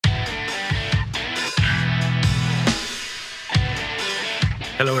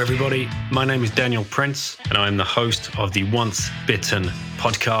Hello, everybody. My name is Daniel Prince, and I'm the host of the Once Bitten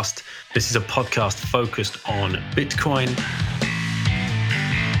podcast. This is a podcast focused on Bitcoin.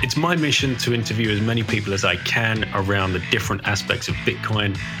 It's my mission to interview as many people as I can around the different aspects of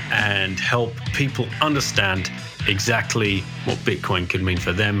Bitcoin and help people understand exactly what Bitcoin could mean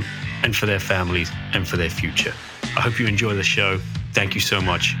for them and for their families and for their future. I hope you enjoy the show. Thank you so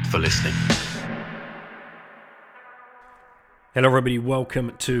much for listening. Hello, everybody.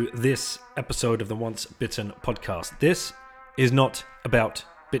 Welcome to this episode of the Once Bitten podcast. This is not about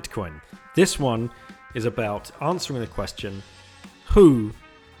Bitcoin. This one is about answering the question, who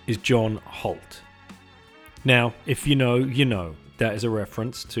is John Holt? Now, if you know, you know. That is a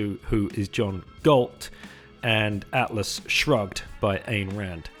reference to Who is John Galt and Atlas Shrugged by Ayn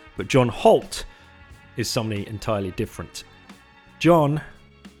Rand. But John Holt is something entirely different. John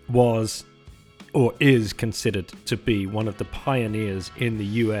was or is considered to be one of the pioneers in the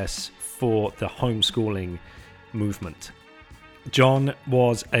US for the homeschooling movement. John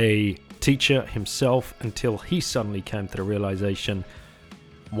was a teacher himself until he suddenly came to the realization,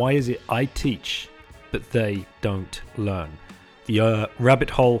 why is it I teach, but they don't learn? The rabbit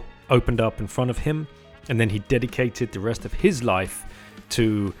hole opened up in front of him, and then he dedicated the rest of his life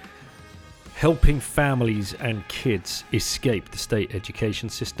to helping families and kids escape the state education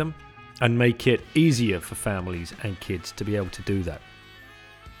system and make it easier for families and kids to be able to do that.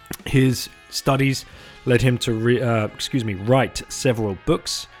 His studies led him to write several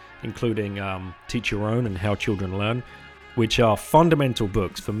books, including Teach Your Own and How Children Learn, which are fundamental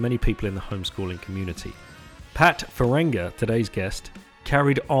books for many people in the homeschooling community. Pat Ferenga, today's guest,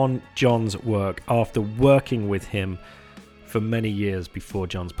 carried on John's work after working with him for many years before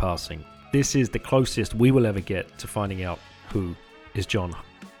John's passing. This is the closest we will ever get to finding out who is John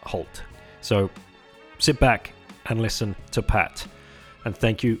Holt. So sit back and listen to Pat. And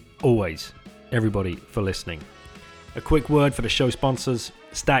thank you always, everybody, for listening. A quick word for the show sponsors,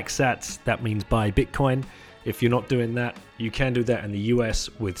 StackSats, that means buy Bitcoin. If you're not doing that, you can do that in the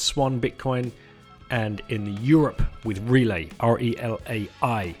US with Swan Bitcoin and in Europe with Relay,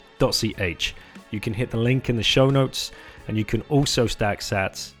 RELAI.ch. You can hit the link in the show notes, and you can also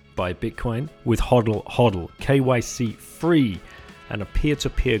StackSats buy Bitcoin with HODL, KYC free, and a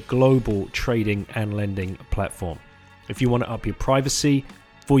peer-to-peer global trading and lending platform. If you want to up your privacy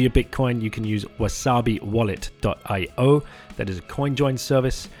for your Bitcoin, you can use wasabiwallet.io. That is a CoinJoin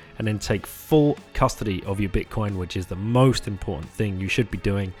service, and then take full custody of your Bitcoin, which is the most important thing you should be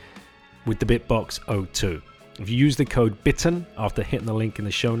doing with the Bitbox O2. If you use the code BITTEN after hitting the link in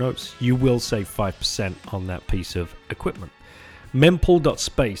the show notes, you will save 5% on that piece of equipment.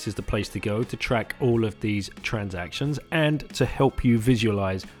 Mempool.space is the place to go to track all of these transactions and to help you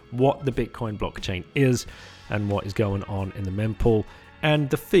visualize what the Bitcoin blockchain is and what is going on in the mempool and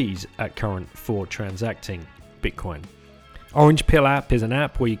the fees at current for transacting Bitcoin. Orange Pill app is an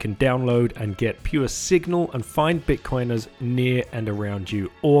app where you can download and get pure signal and find Bitcoiners near and around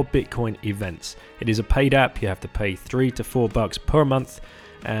you or Bitcoin events. It is a paid app. You have to pay $3 to $4 per month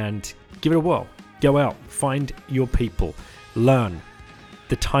and give it a whirl. Go out, find your people. Learn.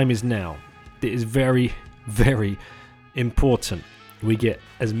 The time is now. It is very, very important we get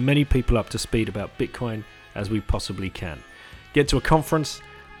as many people up to speed about Bitcoin as we possibly can. Get to a conference.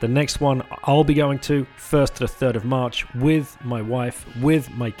 The next one I'll be going to, 1st to the 3rd of March, with my wife, with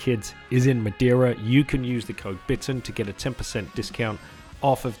my kids, is in Madeira. You can use the code BITTEN to get a 10% discount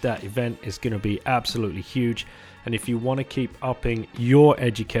off of that event. It's going to be absolutely huge. And if you want to keep upping your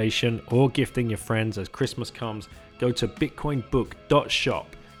education or gifting your friends as Christmas comes, go to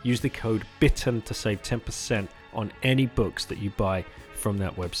bitcoinbook.shop. Use the code BITTEN to save 10% on any books that you buy from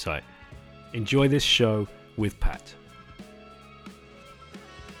that website. Enjoy this show with Pat.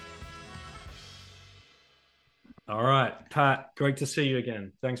 All right, Pat, great to see you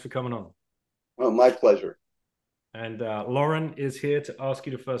again. Thanks for coming on. Oh, my pleasure. And Lauren is here to ask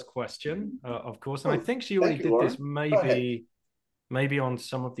you the first question, of course. And I think she already did Lauren. this maybe on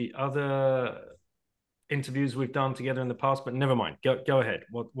some of the other interviews we've done together in the past, but never mind. Go ahead.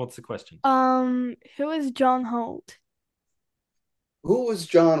 What's the question? Who is John Holt? Who was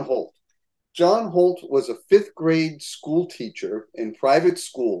John Holt? John Holt was a 5th grade school teacher in private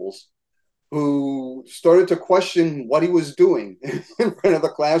schools who started to question what he was doing in front of the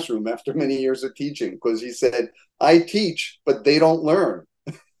classroom after many years of teaching, because he said, I teach, but they don't learn.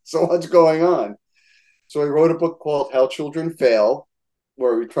 So what's going on? So he wrote a book called How Children Fail,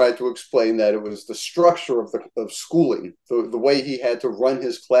 where we tried to explain that it was the structure of schooling, the way he had to run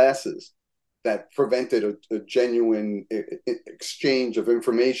his classes that prevented a genuine exchange of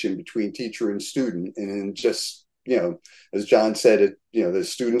information between teacher and student, and just as John said, the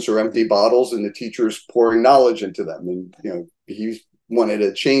students are empty bottles and the teacher's pouring knowledge into them. And, he wanted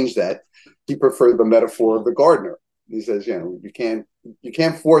to change that. He preferred the metaphor of the gardener. He says, you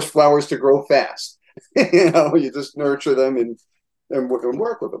can't force flowers to grow fast. You just nurture them and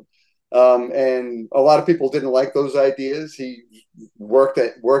work with them. And a lot of people didn't like those ideas. He worked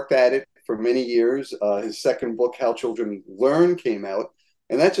at it for many years. His second book, How Children Learn, came out,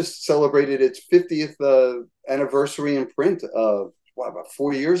 and that just celebrated its 50th anniversary in print about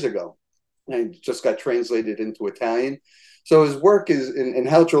 4 years ago, and just got translated into Italian. So his work is in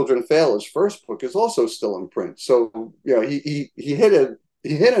How Children Fail. His first book is also still in print. So he hit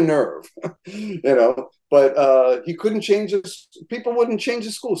a nerve, but he couldn't change this. People wouldn't change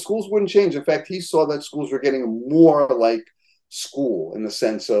the schools. Schools wouldn't change. In fact, he saw that schools were getting more like school in the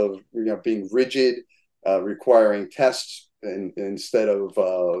sense of being rigid, requiring tests instead of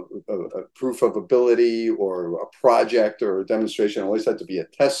a proof of ability or a project or a demonstration. It always had to be a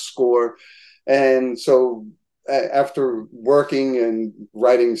test score. And so after working and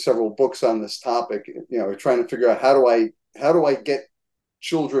writing several books on this topic, trying to figure out how do I get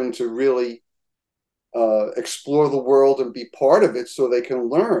children to really explore the world and be part of it so they can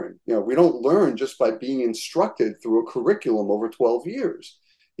learn. We don't learn just by being instructed through a curriculum over 12 years.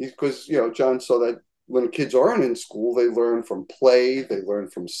 Because, John saw that when kids aren't in school, they learn from play, they learn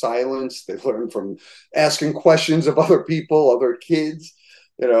from silence, they learn from asking questions of other people, other kids,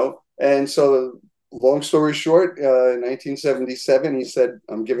 And so, long story short, in 1977, he said,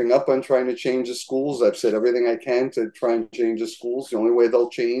 I'm giving up on trying to change the schools. I've said everything I can to try and change the schools. The only way they'll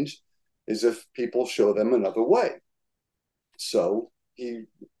change is if people show them another way. So he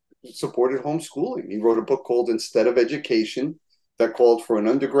supported homeschooling. He wrote a book called Instead of Education that called for an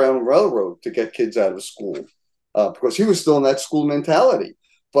underground railroad to get kids out of school because he was still in that school mentality.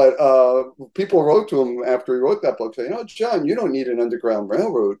 But people wrote to him after he wrote that book saying, John, you don't need an underground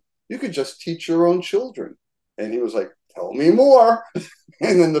railroad. You could just teach your own children. And he was like, tell me more.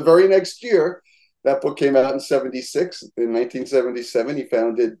 And then the very next year, that book came out in 76. In 1977, he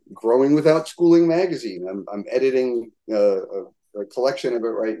founded Growing Without Schooling magazine. I'm editing a collection of it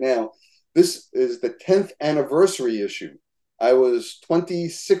right now. This is the 10th anniversary issue. I was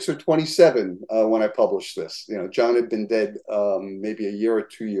 26 or 27 when I published this. John had been dead maybe a year or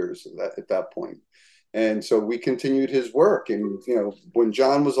 2 years at that point. And so we continued his work. And, when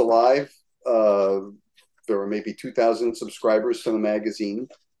John was alive, there were maybe 2,000 subscribers to the magazine.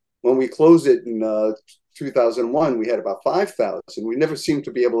 When we closed it in 2001, we had about 5,000. We never seemed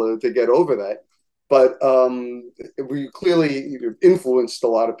to be able to get over that. But we clearly influenced a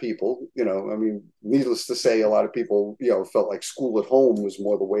lot of people. Needless to say, a lot of people, felt like school at home was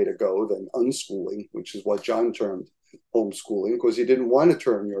more the way to go than unschooling, which is what John termed homeschooling, because he didn't want to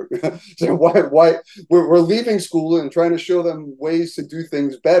turn your so why we're leaving school and trying to show them ways to do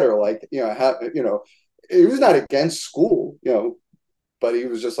things better, like he was not against school, but he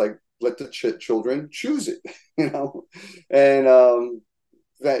was just like, let the children choose it. And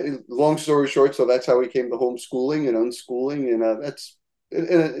that, long story short, so that's how he came to homeschooling and unschooling, and that's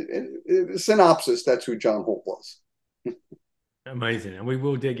in a synopsis, that's who John Holt was. Amazing. And we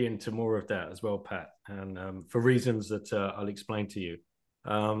will dig into more of that as well, Pat, and for reasons that I'll explain to you.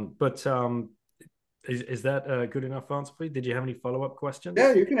 But is that a good enough answer for you? Did you have any follow-up questions?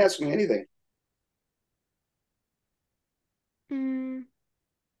 Yeah, you can ask me anything.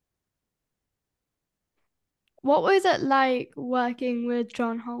 What was it like working with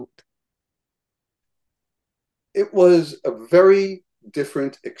John Holt? It was a very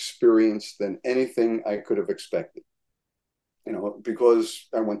different experience than anything I could have expected. Because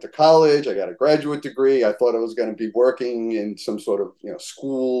I went to college, I got a graduate degree. I thought I was going to be working in some sort of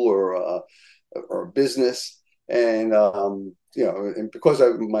school or business, and and because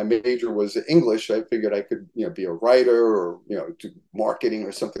my major was English, I figured I could be a writer or do marketing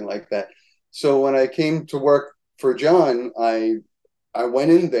or something like that. So when I came to work for John, I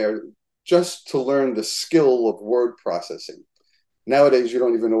went in there just to learn the skill of word processing. Nowadays, you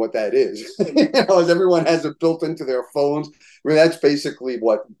don't even know what that is. As everyone has it built into their phones. That's basically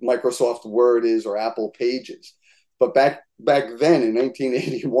what Microsoft Word is or Apple Pages. But back then in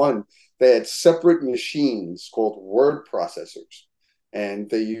 1981, they had separate machines called word processors. And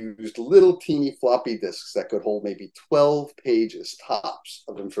they used little teeny floppy disks that could hold maybe 12 pages tops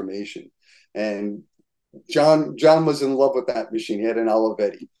of information. And John was in love with that machine. He had an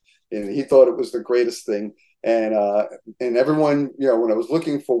Olivetti, and he thought it was the greatest thing. And everyone, when I was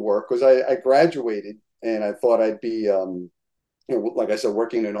looking for work, because I graduated and I thought I'd be, like I said,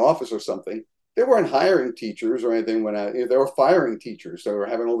 working in an office or something. They weren't hiring teachers or anything they were firing teachers. They were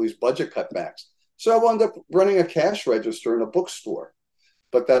having all these budget cutbacks. So I wound up running a cash register in a bookstore.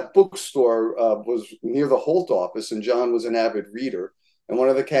 But that bookstore was near the Holt office, and John was an avid reader. And one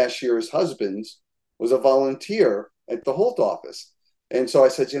of the cashier's husbands was a volunteer at the Holt office. And so I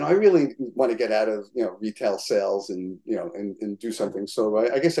said, I really want to get out of, retail sales and, and do something. So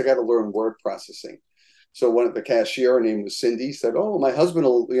I guess I got to learn word processing. So one of the cashier, her name was Cindy, said, "Oh, my husband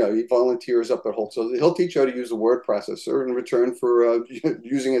will, he volunteers up at Holt, so he'll teach you how to use a word processor in return for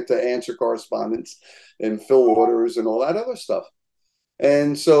using it to answer correspondence and fill orders and all that other stuff."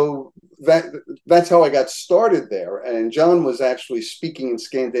 And so that's how I got started there. And John was actually speaking in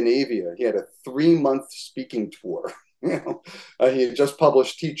Scandinavia. He had a 3-month speaking tour. He had just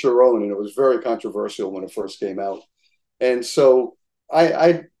published Teach Your Own, and it was very controversial when it first came out. And so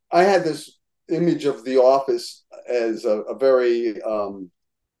I had this image of the office as a very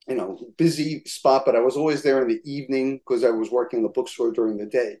busy spot, but I was always there in the evening because I was working in the bookstore during the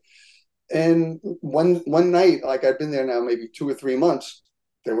day. And one night, like I've been there now maybe 2 or 3 months,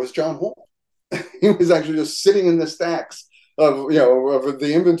 there was John Holt. He was actually just sitting in the stacks of of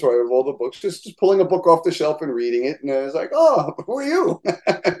the inventory of all the books, just pulling a book off the shelf and reading it. And I was like, "Oh, who are you?"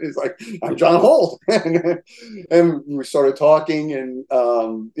 He's like, "I'm John Holt." And we started talking, and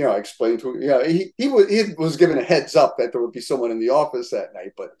I explained to he was given a heads up that there would be someone in the office that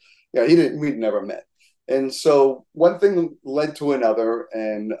night, but we'd never met. And so one thing led to another.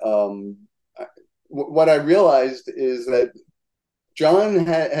 And what I realized is that John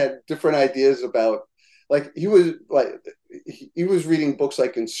had different ideas about, he was reading books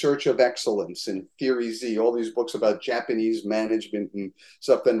like In Search of Excellence and Theory Z, all these books about Japanese management and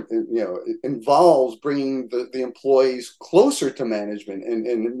stuff that, it involves bringing the employees closer to management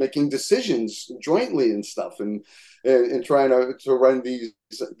and making decisions jointly and stuff, and trying to run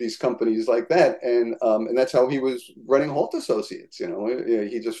these companies like that. And that's how he was running Holt Associates.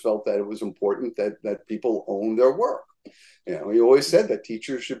 He just felt that it was important that people own their work. He always said that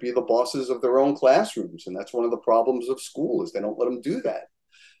teachers should be the bosses of their own classrooms, and that's one of the problems of school is they don't let them do that.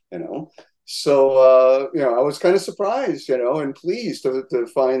 So I was kind of surprised, and pleased to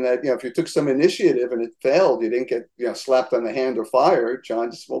find that if you took some initiative and it failed, you didn't get slapped on the hand or fired.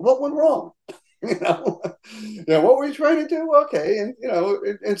 John just, well, what went wrong? What were you trying to do? Okay,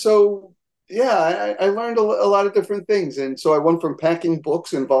 and so I learned a lot of different things, and so I went from packing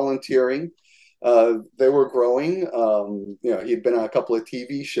books and volunteering. They were growing. He'd been on a couple of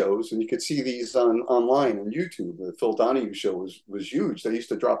TV shows, and you could see these online on YouTube. The Phil Donahue show was huge. They used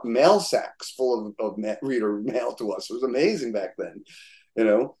to drop mail sacks full of reader mail to us. It was amazing back then,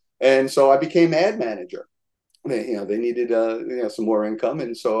 And so I became ad manager. They needed some more income,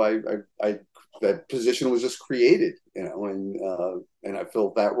 and so I that position was just created, and I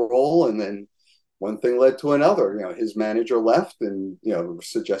filled that role, and then one thing led to another. His manager left and,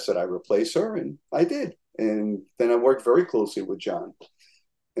 suggested I replace her, and I did. And then I worked very closely with John,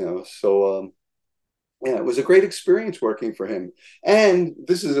 so, it was a great experience working for him. And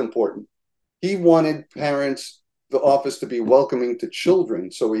this is important. He wanted the office to be welcoming to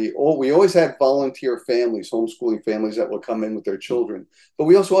children. So we always had volunteer families, homeschooling families that would come in with their children, but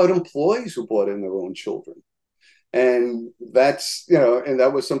we also had employees who brought in their own children. And that's, and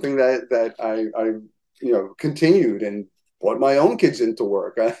that was something that I continued and brought my own kids into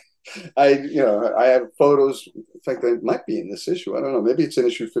work. I have photos. In fact, they might be in this issue. I don't know. Maybe it's in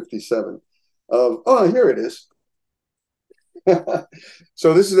issue 57 here it is.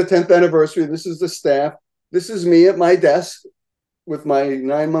 So this is the 10th anniversary. This is the staff. This is me at my desk with my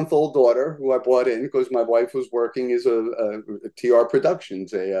 9-month-old daughter, who I brought in because my wife was working as a TR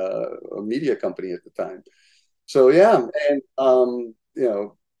Productions, a media company at the time. So and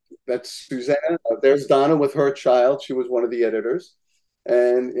that's Susanna. There's Donna with her child. She was one of the editors,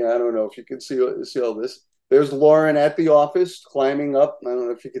 and I don't know if you can see all this. There's Lauren at the office climbing up. I don't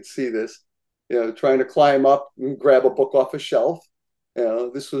know if you could see this. Trying to climb up and grab a book off a shelf.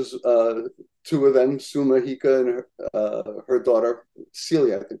 This was 2 of them, Sue Mahika and her daughter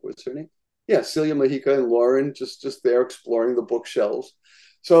Celia, I think was her name. Yeah, Celia Mahika and Lauren just there exploring the bookshelves.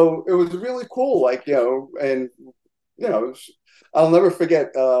 So it was really cool, and I'll never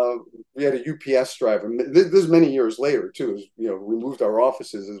forget. We had a UPS driver. This is many years later too. We moved our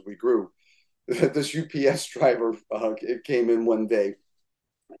offices as we grew. This UPS driver came in one day,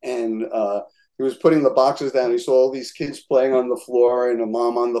 and he was putting the boxes down. He saw all these kids playing on the floor and a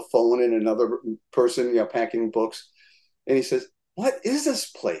mom on the phone and another person, packing books. And he says, "What is this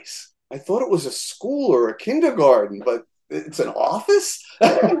place? I thought it was a school or a kindergarten, but it's an office."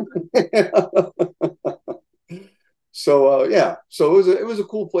 So so it was a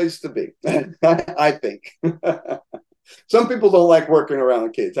cool place to be, I think. Some people don't like working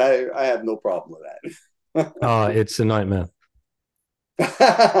around kids. I have no problem with Oh, it's a nightmare.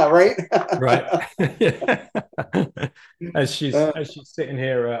 that. Right? Right. As she's sitting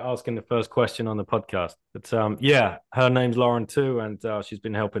here asking the first question on the podcast. But yeah, her name's Lauren too, and she's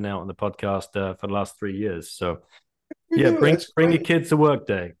been helping out on the podcast for the last 3 years. So For yeah, you, bring that's bring your great. kids to work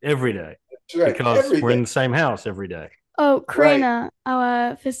day every day That's right. because Every we're in day. the same house every day. Oh, Right. Karina,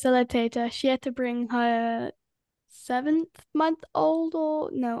 our facilitator, she had to bring her 7th month old or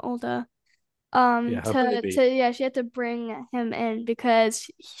no older Yeah, her to baby. yeah, she had to bring him in because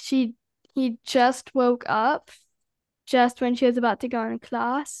he just woke up just when she was about to go in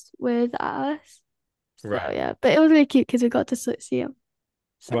class with us. So Right. yeah, but it was really cute because we got to see him.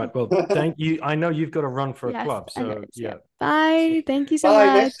 So Right. Well, thank you. I know you've got to run for a yes, club, and so it's yeah. yeah. So, Bye. Thank you so Bye.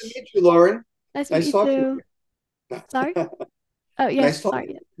 Nice to much. meet you, Lauren. Nice to meet Nice you talking too. to Sorry. you. Oh yes, Nice sorry.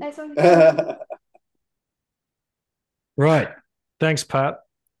 talking Yeah. to Nice talking to you. you. right. Thanks, Pat.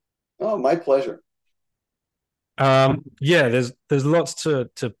 Oh, my pleasure. Yeah, there's lots to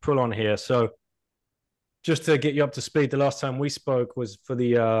pull on here. So just to get you up to speed, the last time we spoke was for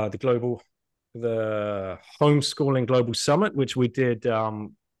the homeschooling global summit, which we did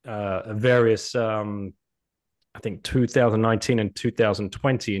various I think 2019 and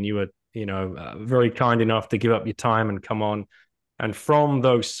 2020, and you were very kind enough to give up your time and come on. And from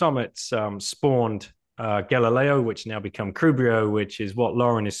those summits spawned Galileo, which now become Crubio, which is what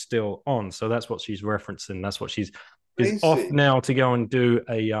Lauren is still on. So that's what she's referencing. That's what she's I off see. now to go and do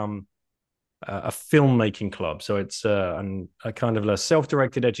a filmmaking club. So it's a kind of a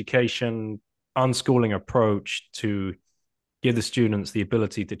self-directed education, unschooling approach to give the students the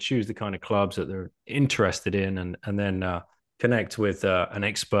ability to choose the kind of clubs that they're interested in, and then connect with an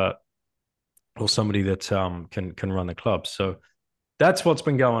expert or somebody that can run the club. So that's what's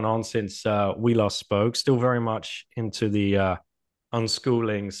been going on since we last spoke. Still very much into the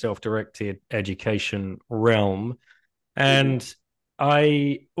unschooling, self-directed education realm. Mhm. And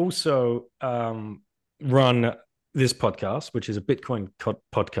I also run this podcast, which is a Bitcoin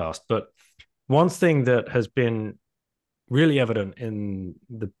podcast. But one thing that has been really evident in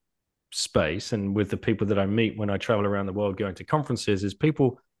the space and with the people that I meet when I travel around the world going to conferences is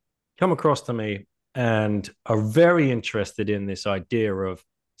people come across to me and are very interested in this idea of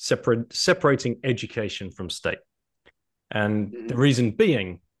separating education from state. And the Mhm. reason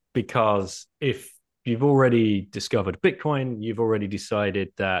being, because if you've already discovered Bitcoin, you've already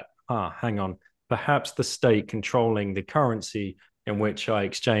decided that, hang on, perhaps the state controlling the currency in which I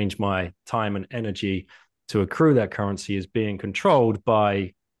exchange my time and energy to accrue that currency is being controlled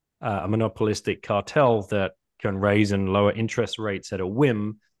by a monopolistic cartel that can raise and lower interest rates at a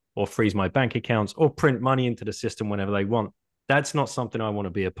whim, or freeze my bank accounts, or print money into the system whenever they want. That's not something I want to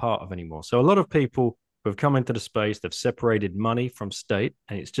be a part of anymore. So a lot of people who have come into the space, they've separated money from state,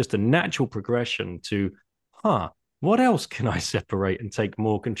 and it's just a natural progression to, what else can I separate and take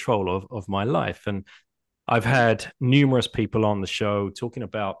more control of my life? And I've had numerous people on the show talking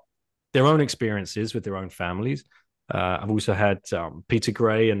about their own experiences with their own families. I've also had Peter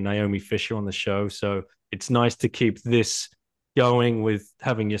Gray and Naomi Fisher on the show. So it's nice to keep this going with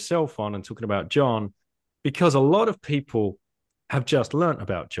having yourself on and talking about John, because a lot of people have just learnt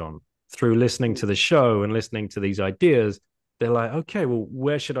about John through listening to the show and listening to these ideas. They're like, okay, well,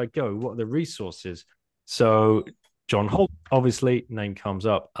 where should I go? What are the resources? So John Holt, obviously, name comes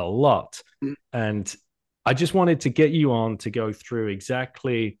up a lot. And I just wanted to get you on to go through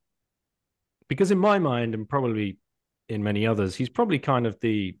exactly, because in my mind, and probably in many others, he's probably kind of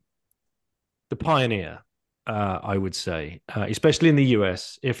the pioneer, I would say, especially in the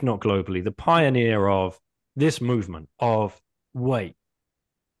US, if not globally, the pioneer of this movement of, wait,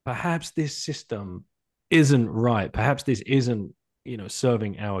 perhaps this system isn't right. Perhaps this isn't,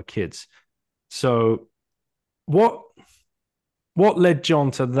 serving our kids. So what what led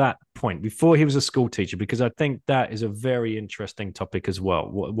John to that point before he was a school teacher? Because I think that is a very interesting topic as well.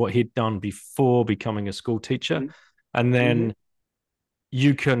 What he'd done before becoming a school teacher, and Mhm. then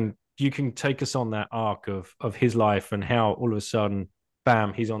you can take us on that arc of his life and how all of a sudden,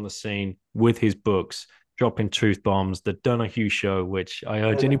 bam, he's on the scene with his books, dropping truth bombs. The Donahue Show, which I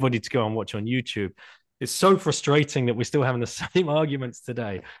urge anybody to go and watch on YouTube. It's so frustrating that we're still having the same arguments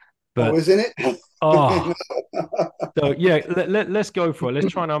today. Oh, But isn't it? oh, so yeah, let's go for it.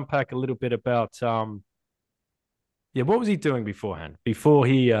 Let's try and unpack a little bit about yeah, what was he doing beforehand before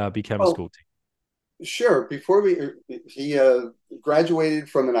he became a Well, school teacher? sure. Before he graduated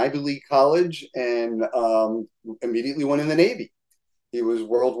from an Ivy League college and immediately went in the Navy. He was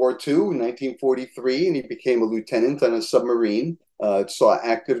World War II in 1943, and he became a lieutenant on a submarine. Saw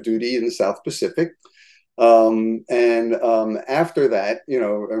active duty in the South Pacific. And after that,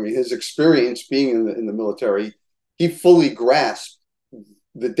 I mean, his experience being in the military, he fully grasped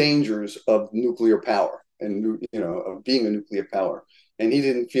the dangers of nuclear power and of being a nuclear power. And he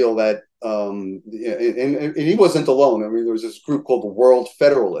didn't feel that, and he wasn't alone. I mean, there was this group called the World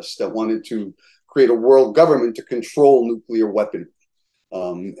Federalists that wanted to create a world government to control nuclear weapons.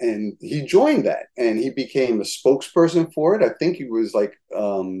 And he joined that, and he became a spokesperson for it. I think he was like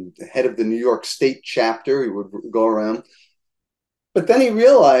the head of the New York State chapter. He would go around. But then he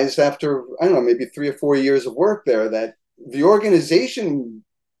realized after, I don't know, maybe 3 or 4 years of work there, that the organization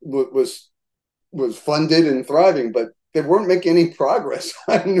was funded and thriving, but they weren't making any progress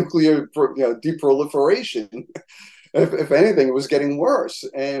on nuclear deproliferation. If anything, it was getting worse.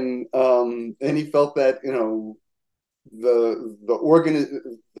 And he felt that the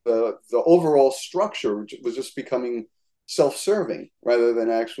overall structure was just becoming self-serving rather than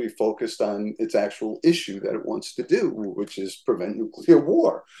actually focused on its actual issue that it wants to do, which is prevent nuclear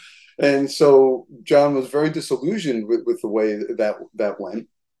war. And so John was very disillusioned with the way that went,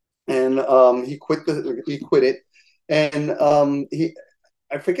 and he quit it, and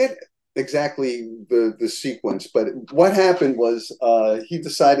I forget exactly the sequence, but what happened was he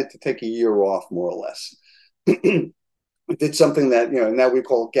decided to take a year off, more or less. Did something that now we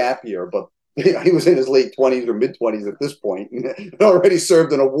call gap year, but he was in his late 20s or mid 20s at this point, and already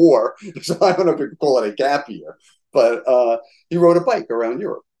served in a war. So I don't know if you could call it a gap year, but he rode a bike around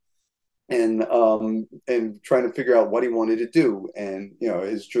Europe and trying to figure out what he wanted to do. And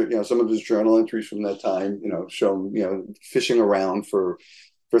his some of his journal entries from that time show him fishing around for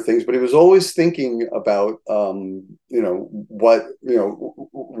things, but he was always thinking about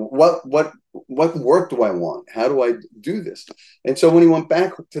what work do I want? How do I do this? And so when he went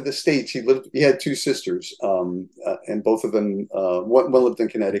back to the States, he had two sisters, and both of them, one lived in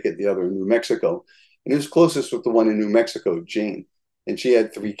Connecticut, the other in New Mexico, and he was closest with the one in New Mexico, Jane, and she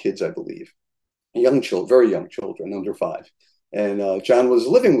had 3 kids, I believe, young children, very young children, under 5, and John was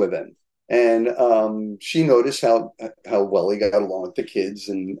living with them. And she noticed how well he got along with the kids,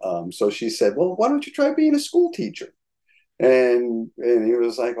 and so she said, "Well, why don't you try being a school teacher?" And he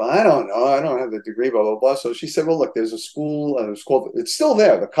was like, "Well, I don't know, I don't have the degree, blah blah blah." So she said, "Well, look, there's a school. It's still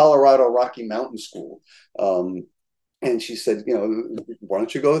there, the Colorado Rocky Mountain School." And she said, "Why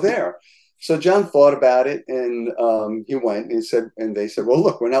don't you go there?" So John thought about it, and he went. And they said, "Well,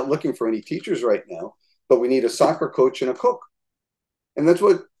 look, we're not looking for any teachers right now, but we need a soccer coach and a cook." And that's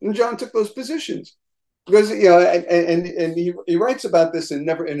what John took those positions, because and he writes about this in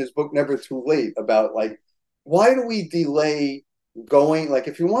his book Never Too Late, about like, why do we delay going? Like,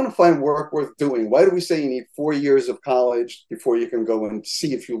 if you want to find work worth doing, why do we say you need 4 years of college before you can go and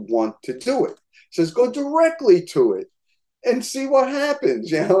see if you want to do it? He says, go directly to it and see what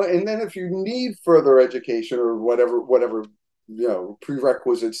happens, and then if you need further education or whatever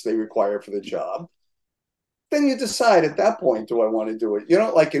prerequisites they require for the job, then you decide at that point, do I want to do it? You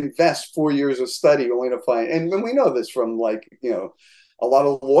don't like invest 4 years of study only to find, and we know this from a lot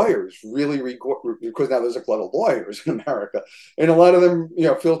of lawyers really because now there's a lot of lawyers in America, and a lot of them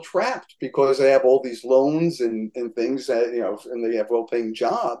feel trapped because they have all these loans and things that and they have well-paying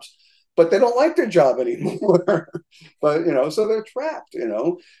jobs, but they don't like their job anymore. But so they're trapped.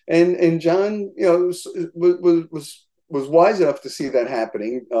 And John was wise enough to see that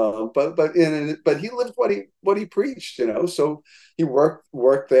happening, but he lived what he preached, So he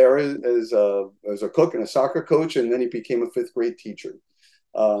worked there as a cook and a soccer coach, and then he became a 5th-grade teacher.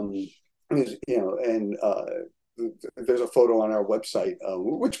 And there's a photo on our website,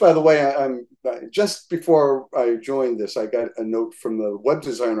 which, by the way, I'm just before I joined this, I got a note from the web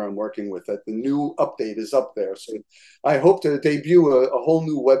designer I'm working with that the new update is up there. So I hope to debut a whole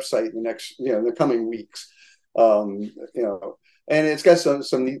new website in the coming weeks. And it's got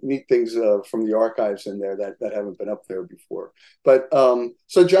some neat things from the archives in there that haven't been up there before. But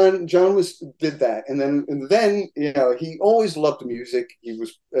so John did that, and then he always loved music. He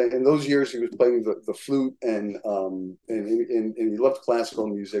was in those years he was playing the flute, and he loved classical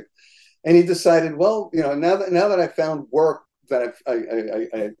music. And he decided, well, now that I found work that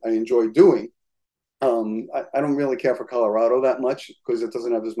I enjoy doing, I don't really care for Colorado that much because it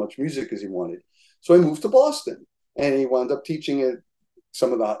doesn't have as much music as he wanted. So I moved to Boston, and he wound up teaching at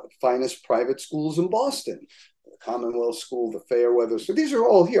some of the finest private schools in Boston, the Commonwealth School, the Fairweather. So these are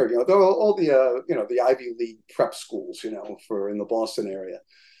all here. They're all the the Ivy League prep schools, for in the Boston area.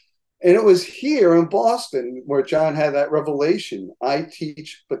 And it was here in Boston where John had that revelation: I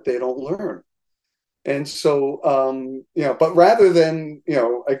teach, but they don't learn. And so, but rather than,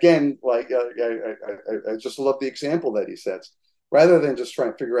 again, like I just love the example that he sets. rather than just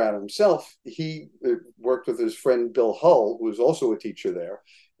trying to figure out himself, he worked with his friend Bill Hull, who was also a teacher there,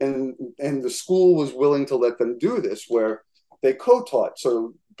 and the school was willing to let them do this, where they co-taught.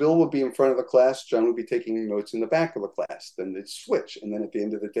 So Bill would be in front of the class, John would be taking notes in the back of the class. Then they'd switch, and then at the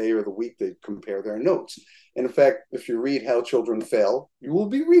end of the day or the week, they'd compare their notes. And in fact, if you read How Children Fail, you will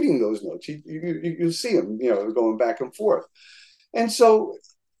be reading those notes. You see them, going back and forth. And so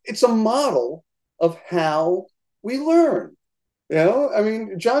it's a model of how we learn. I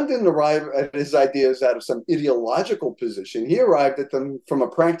mean, John didn't arrive at his ideas out of some ideological position. He arrived at them from a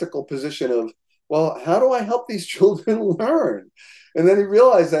practical position of, well, how do I help these children learn? And then he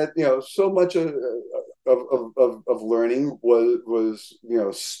realized that, so much of learning was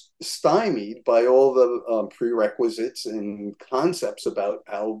stymied by all the prerequisites and concepts about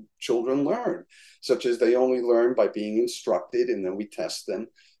how children learn, such as they only learn by being instructed, and then we test them.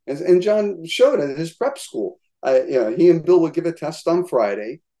 And John showed at his prep school. He and Bill would give a test on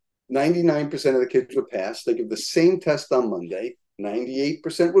Friday. 99% of the kids would pass. They give the same test on Monday.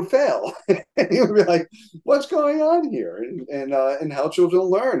 98% would fail. And he would be like, what's going on here? And How Children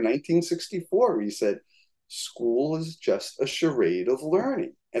Learn, 1964, he said, school is just a charade of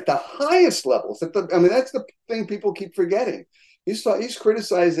learning at the highest levels. That's the thing people keep forgetting. He's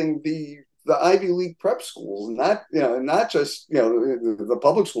criticizing the Ivy League prep schools, not just the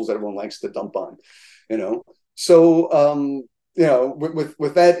public schools that everyone likes to dump on. So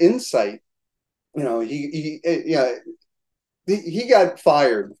with that insight, he got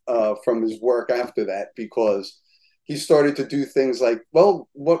fired from his work after that, because he started to do things like, well,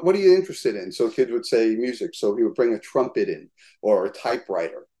 what are you interested in? So kids would say music, so he would bring a trumpet in, or a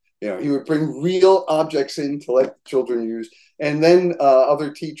typewriter. He would bring real objects in to let children use. And then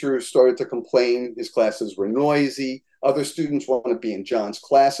other teachers started to complain his classes were noisy. Other students want to be in John's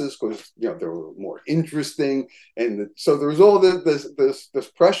classes because they were more interesting, and so there was all this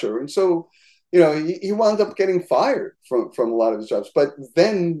pressure. And so he wound up getting fired from a lot of his jobs. But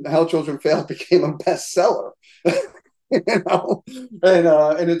then How Children Fail became a bestseller.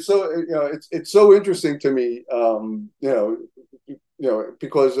 And it's so it's so interesting to me,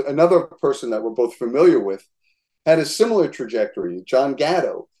 because another person that we're both familiar with had a similar trajectory, John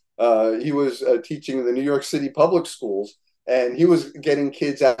Gatto. He was teaching in the New York City public schools, and he was getting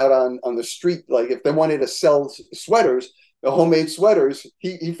kids out on the street. Like if they wanted to sell sweaters, the homemade sweaters,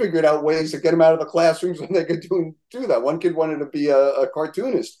 he figured out ways to get them out of the classrooms when they could do that. One kid wanted to be a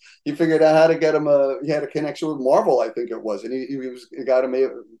cartoonist. He figured out how to get him he had a connection with Marvel, I think it was, and he got him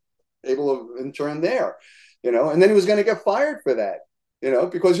able to intern there, and then he was going to get fired for that,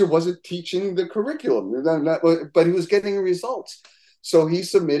 because he wasn't teaching the curriculum, but he was getting results. So he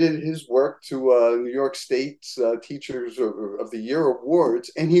submitted his work to New York State's Teachers of the Year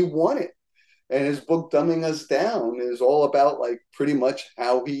awards, and he won it. And his book, Dumbing Us Down, is all about pretty much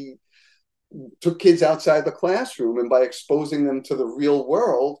how he took kids outside the classroom, and by exposing them to the real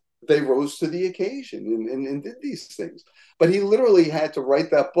world, they rose to the occasion and did these things. But he literally had to write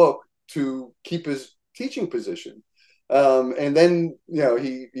that book to keep his teaching position. And then,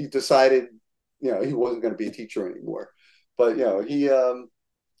 he decided, he wasn't going to be a teacher anymore. But, John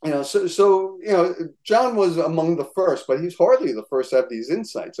was among the first, but he's hardly the first to have these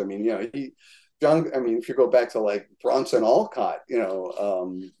insights. I mean, if you go back to Bronson Alcott,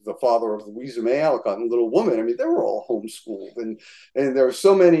 the father of Louisa May Alcott and Little Woman, I mean, they were all homeschooled, and there are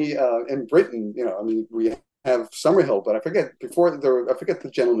so many in Britain. We have Summerhill, but I forget the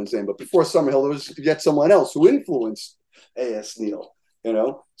gentleman's name, but before Summerhill, there was yet someone else who influenced A.S. Neal.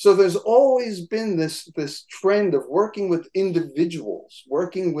 So there's always been this trend of working with individuals,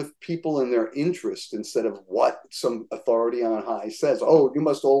 working with people and their interests, instead of what some authority on high says. Oh, you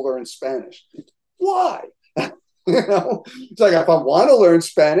must all learn Spanish. Why? It's like, if I want to learn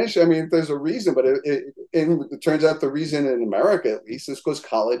Spanish, I mean, there's a reason, but it turns out the reason in America, at least, is because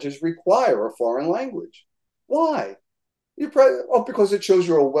colleges require a foreign language. Why? Because it shows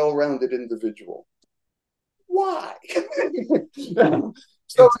you're a well-rounded individual. Why?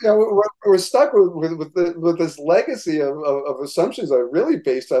 So we're stuck with this legacy of assumptions that are really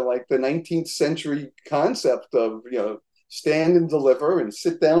based on the 19th century concept of stand and deliver and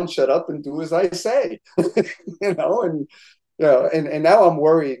sit down, shut up, and do as I say. And now I'm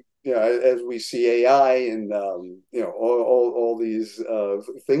worried, as we see AI and all these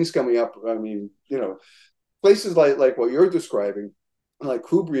things coming up. I mean, places like what you're describing, like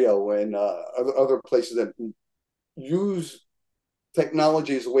Kubrio and other places that use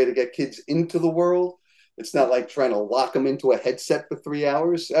technology as a way to get kids into the world. It's not like trying to lock them into a headset for 3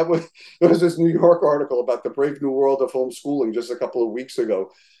 hours. There was this New York article about the brave new world of homeschooling just a couple of weeks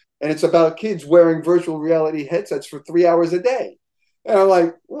ago. and it's about kids wearing virtual reality headsets for 3 hours a day. And I'm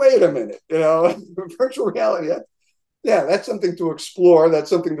like, wait a minute, virtual reality, yeah, that's something to explore. That's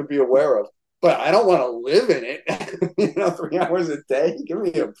something to be aware of. But I don't want to live in it, 3 hours a day. Give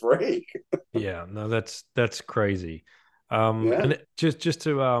me a break. Yeah, no, that's crazy. Yeah. And just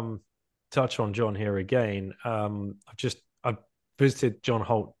to touch on John here again, I visited John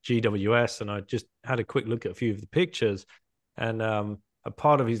Holt GWS, and I just had a quick look at a few of the pictures, and a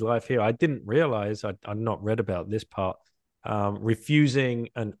part of his life here I didn't realize. I'd not read about this part. Refusing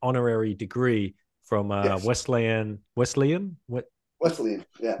an honorary degree from Yes. Wesleyan.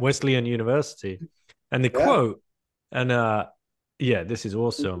 Yeah. Wesleyan University. And the Yeah. quote, and yeah, this is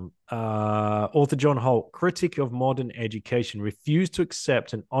awesome. Author John Holt, critic of modern education, refused to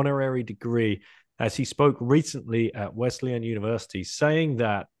accept an honorary degree as he spoke recently at Wesleyan University, saying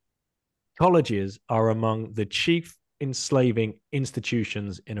that colleges are among the chief enslaving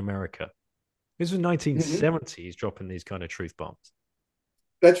institutions in America. This was Mm-hmm. 1970s, dropping these kind of truth bombs.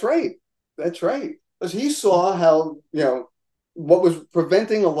 That's right. That's right. Because he saw how, what was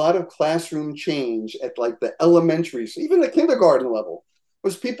preventing a lot of classroom change at like the elementary, even the kindergarten level,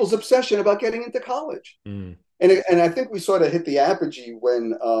 was people's obsession about getting into college. Mm. And I think we sort of hit the apogee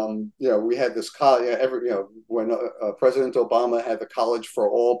when we had this when President Obama had the College for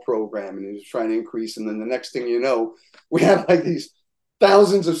All program, and he was trying to increase, and then the next thing you know, we have like these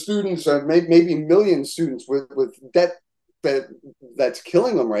thousands of students, or maybe million students with debt that's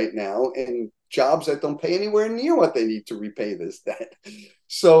killing them right now, and jobs that don't pay anywhere near what they need to repay this debt.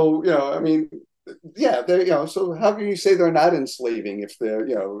 So I mean, yeah, they're so how can you say they're not enslaving if they're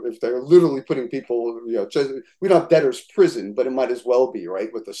literally putting people, just, we don't have debtor's prison, but it might as well be,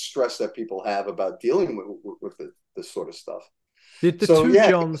 right, with the stress that people have about dealing with this sort of stuff. Did the So two yeah,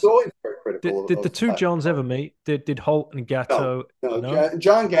 it's Johns always very critical did the of two Johns ever meet? Did Holt and no, Gatto? no. No,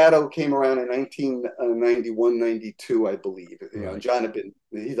 John Gatto came around in 1991, 92, I believe. right, John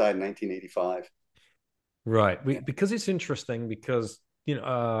he died in 1985. right. Yeah. Because it's interesting because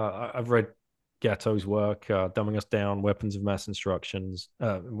I've read Gatto's work, Dumbing Us Down, Weapons of Mass Instruction,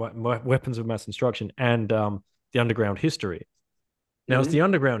 and the Underground History. Now it's Mm-hmm. the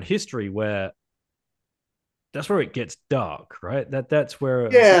Underground History where that's where it gets dark, right? That's where I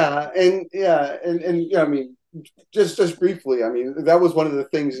mean, just briefly, I mean, that was one of the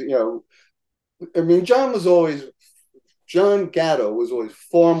things, I mean, John Gatto was always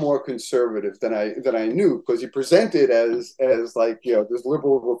far more conservative than I knew, because he presented as like, this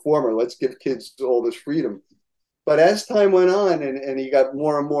liberal reformer, let's give kids all this freedom. But as time went on, and he got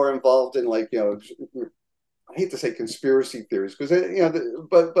more and more involved in, like, I hate to say conspiracy theories, because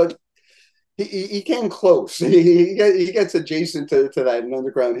but he came close. He gets adjacent to that in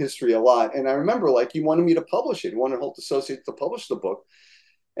Underground History a lot. And I remember, like, he wanted me to publish it. He wanted Holt Associates to publish the book.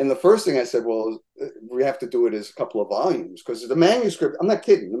 And the first thing I said, well, we have to do it as a couple of volumes, because the manuscript, I'm not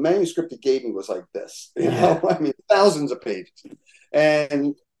kidding, the manuscript he gave me was like this, I mean, thousands of pages.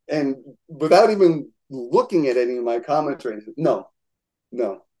 And without even looking at any of my commentary, no,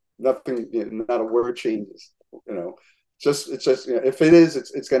 nothing, not a word changes, it's just, if it is,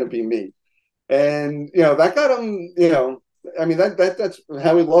 it's going to be me. And that got him. I mean, that's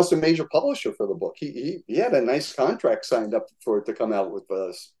how he lost a major publisher for the book. He had a nice contract signed up for it to come out with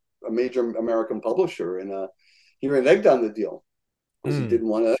a major American publisher, and he reneged on the deal because he mm, didn't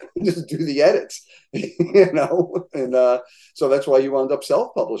want to just do the edits, and so that's why he wound up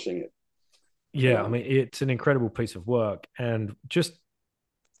self-publishing it. yeah. I mean, it's an incredible piece of work, and just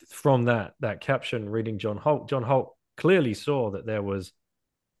from that caption, reading John Holt clearly saw that there was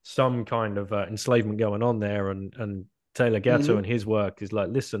some kind of enslavement going on there, and Taylor Gatto Mm-hmm. and his work is like,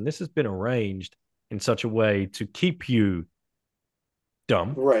 listen, this has been arranged in such a way to keep you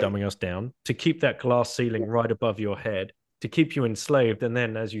Right. dumbing us down, to keep that glass ceiling Yeah. right above your head, to keep you enslaved. And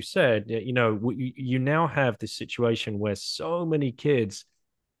then, as you said, you now have this situation where so many kids,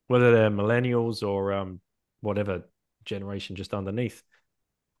 whether they're millennials or whatever generation just underneath,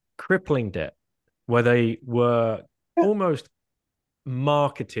 crippling debt, where they were Yeah. almost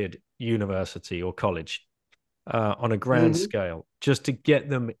marketed university or college on a grand Mm-hmm. scale just to get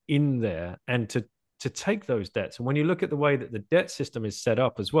them in there and to take those debts. And when you look at the way that the debt system is set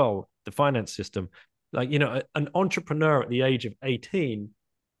up as well, the finance system, like, an entrepreneur at the age of 18,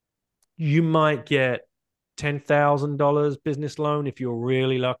 you might get $10,000 business loan if you're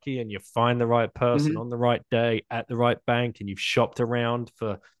really lucky and you find the right person Mm-hmm. on the right day at the right bank and you've shopped around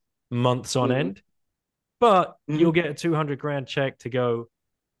for months on Mm-hmm. end. But Mm-hmm. you'll get a 200 grand check to go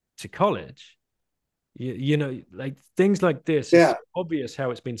to college. Like things like this is Yeah. so obvious how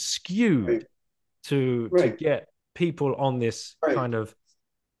it's been skewed Right. to Right. get people on this Right. kind of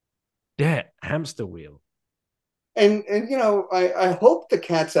Yeah, hamster wheel. And I hope the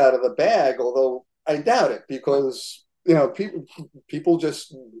cat's out of the bag, although I doubt it, because people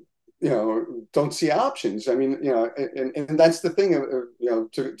just don't see options. I mean, and that's the thing of,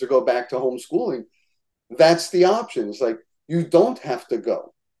 to go back to homeschooling, that's the option. It's like, you don't have to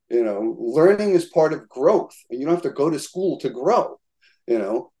go. Learning is part of growth, and you don't have to go to school to grow.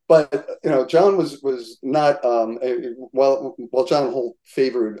 But John was not, while John Holt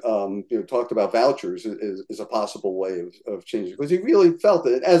favored, talked about vouchers as a possible way of changing, because he really felt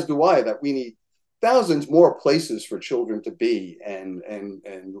that, as do I, that we need thousands more places for children to be and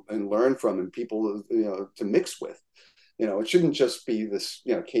learn from, and people to mix with. It shouldn't just be this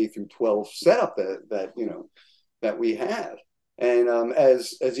K through 12 setup that we have. And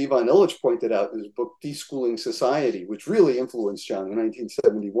as Ivan Illich pointed out in his book Deschooling Society, which really influenced John in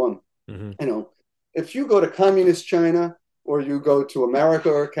 1971, if you go to communist China, or you go to America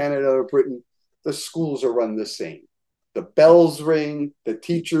or Canada or Britain, the schools are run the same. The bells ring, the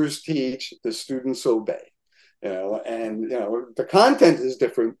teachers teach, the students obey. And the content is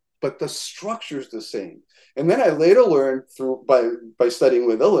different, but the structure is the same. And then I later learned by studying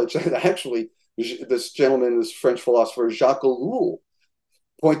with Illich that actually this gentleman, this French philosopher Jacques Ellul,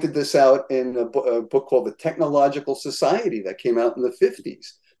 pointed this out in a book called The Technological Society that came out in the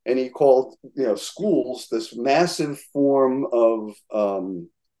 50s. And he called schools this massive form of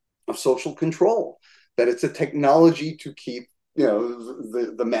social control, that it's a technology to keep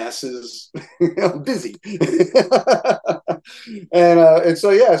the masses busy. And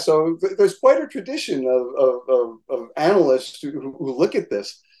so there's quite a tradition of analysts who look at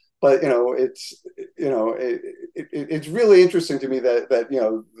this. But it's really interesting to me that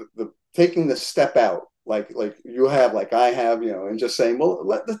the taking the step out, like you have, like I have, and just saying, well,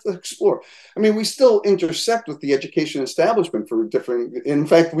 let's explore. I mean, we still intersect with the education establishment for different. In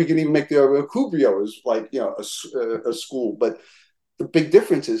fact, we can even make the Cubrio as like a school, but the big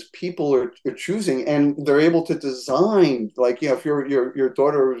difference is people are choosing, and they're able to design. Like if your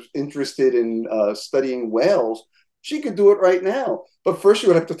daughter is interested in studying whales, she could do it right now. But first, you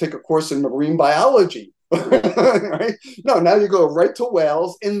would have to take a course in marine biology, right? No, now you go right to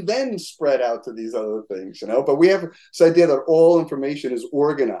whales and then spread out to these other things, But we have this idea that all information is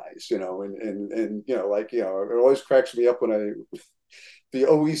organized, and it always cracks me up when the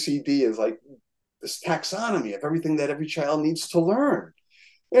OECD is like this taxonomy of everything that every child needs to learn.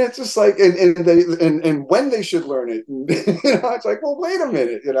 And it's just like, and when they should learn it, it's like, well, wait a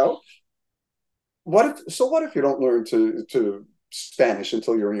minute, what if you don't learn to Spanish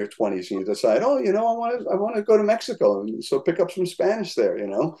until you're in your 20s, and you decide, oh, I want to go to Mexico, and so pick up some Spanish there.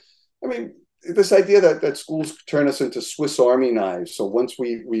 I mean, this idea that schools turn us into Swiss Army knives. So once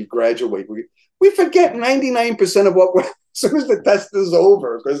we graduate, we forget 99% of what we're as soon as the test is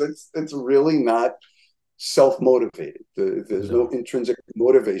over, because it's really not self-motivated. There's no intrinsic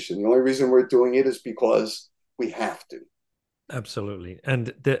motivation. The only reason we're doing it is because we have to. Absolutely.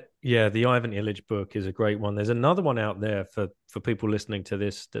 And the Ivan Illich book is a great one. There's another one out there for people listening to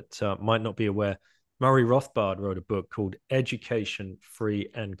this that might not be aware. Murray Rothbard wrote a book called Education, Free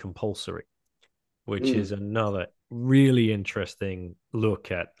and Compulsory, which is another really interesting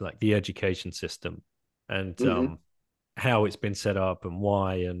look at like the education system and how it's been set up and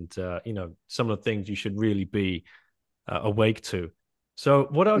why, and some of the things you should really be awake to. So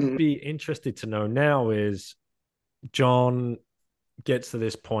what I'd be interested to know now is, John gets to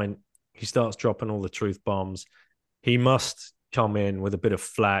this point. He starts dropping all the truth bombs. He must come in with a bit of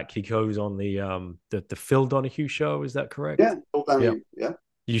flack. He goes on the Phil Donahue show. Is that correct? Yeah, Phil Donahue. Yeah.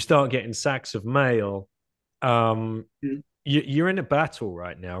 You start getting sacks of mail. You're in a battle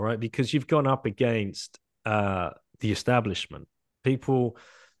right now, right? Because you've gone up against the establishment. People,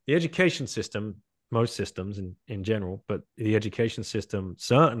 the education system, most systems in general, but the education system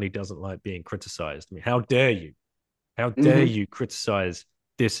certainly doesn't like being criticized. I mean, how dare you? How dare you criticize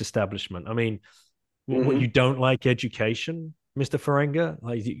this establishment? I mean, what, you don't like education, Mr. Ferenga?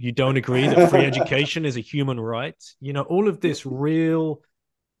 Like, you don't agree that free education is a human right? All of this real,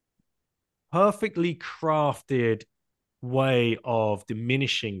 perfectly crafted way of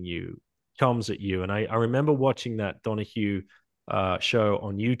diminishing you comes at you. And I remember watching that Donahue show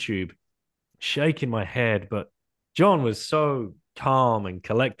on YouTube, shaking my head, but John was so calm and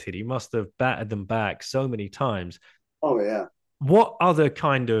collected. He must have battered them back so many times. Oh, yeah. What other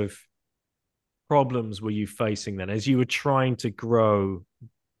kind of problems were you facing then as you were trying to grow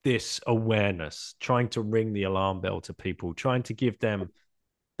this awareness, trying to ring the alarm bell to people, trying to give them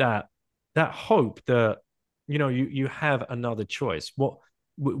that hope that you have another choice? What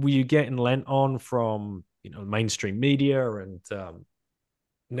were you getting lent on from mainstream media and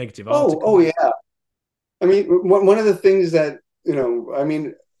negative Oh, articles? yeah. I mean, one of the things that,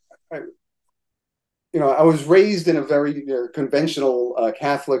 I, I was raised in a very conventional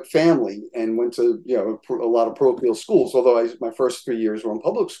Catholic family and went to, a lot of parochial schools, although my first 3 years were in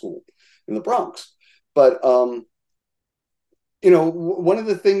public school in the Bronx. But, one of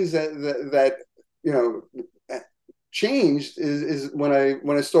the things that you know, changed is when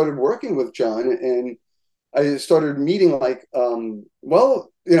I started working with John and I started meeting like, how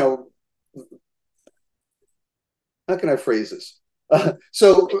can I phrase this?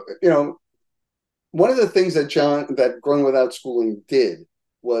 So, one of the things that Growing Without Schooling did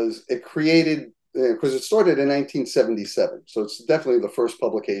was it created, because it started in 1977. So it's definitely the first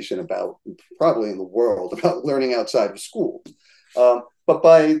publication about, probably in the world, about learning outside of school. But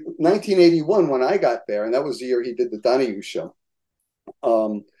by 1981, when I got there, and that was the year he did the Donahue show,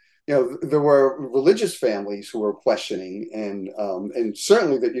 there were religious families who were questioning, and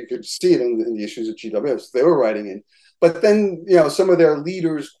certainly that you could see it in the issues of GWS. They were writing in, but then some of their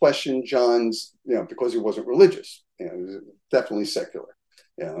leaders questioned John's, because he wasn't religious. He was definitely secular.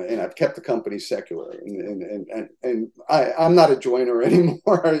 And I've kept the company secular, and I'm not a joiner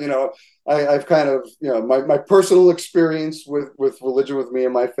anymore. I've kind of, my personal experience with religion with me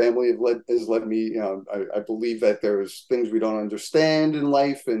and my family has led me, I believe that there's things we don't understand in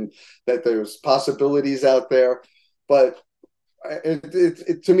life and that there's possibilities out there, but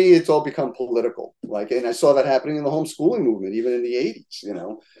to me, it's all become political. And I saw that happening in the homeschooling movement, even in the 80s.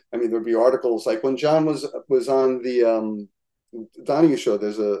 I mean, there'd be articles like when John was on the Donahue show.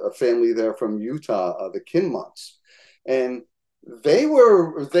 There's a family there from Utah, the Kinmonts, and they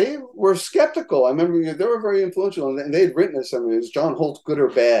were skeptical. I remember they were very influential, and they had written this. I mean, is John Holt good or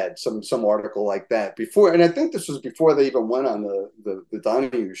bad? Some article like that before, and I think this was before they even went on the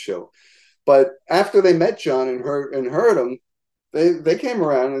Donahue show. But after they met John and heard him, they came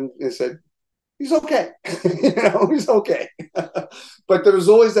around and said, he's okay. He's okay. But there was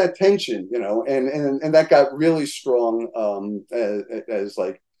always that tension, and that got really strong as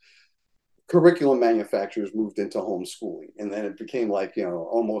like curriculum manufacturers moved into homeschooling. And then it became like,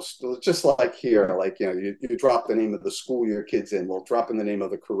 almost just like here, like, you drop the name of the school your kid's in, well, drop in the name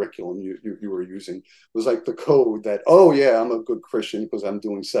of the curriculum you were using. It was like the code that, oh yeah, I'm a good Christian because I'm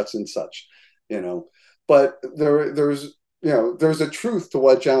doing such and such, But there's a truth to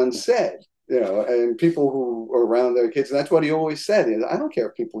what John said, and people who are around their kids, and that's what he always said. I don't care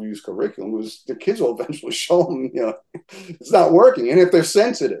if people use curriculum; the kids will eventually show them, it's not working. And if they're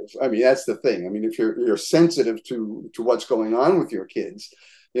sensitive, I mean, that's the thing. I mean, if you're sensitive to what's going on with your kids,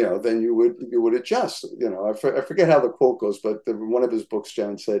 then you would adjust. I forget how the quote goes, but one of his books,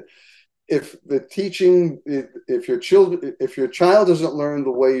 John said, if your child doesn't learn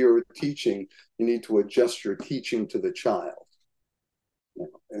the way you're teaching, you need to adjust your teaching to the child.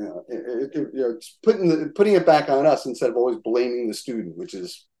 It's putting it back on us instead of always blaming the student, which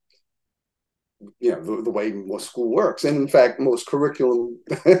is the way most school works. And in fact, most curriculum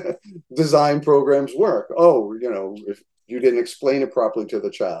design programs work. Oh, if you didn't explain it properly to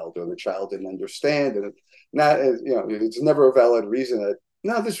the child, or the child didn't understand it, it's never a valid reason that,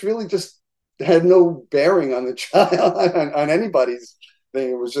 no, this really just had no bearing on the child, on anybody's thing.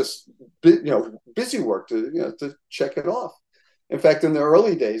 It was just busy work to check it off. In fact, in the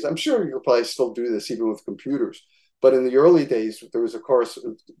early days, I'm sure you could probably still do this even with computers, but in the early days, there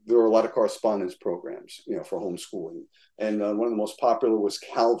were a lot of correspondence programs, for homeschooling, and one of the most popular was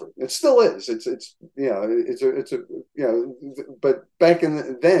Calvert. It still is. But back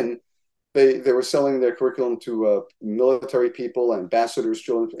then, they were selling their curriculum to military people, ambassadors,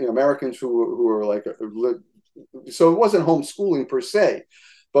 children, Americans who were like, so it wasn't homeschooling per se.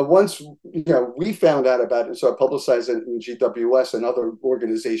 But once we found out about it, so I publicized it in GWS and other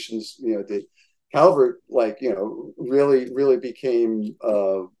organizations, did. Calvert, really became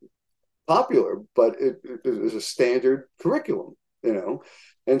popular, but it was a standard curriculum,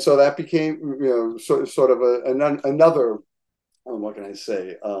 and so that became, sort of another, what can I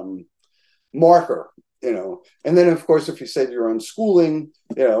say, marker, and then of course, if you said you're unschooling,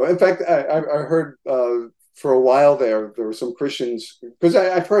 in fact, I heard. For a while there were some Christians, because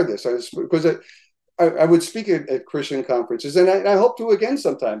I've heard this, because I would speak at Christian conferences, and I hope to again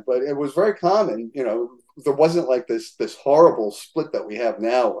sometime, but it was very common, there wasn't like this horrible split that we have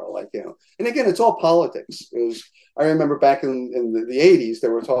now, where and again, it's all politics. I remember back in the 80s, they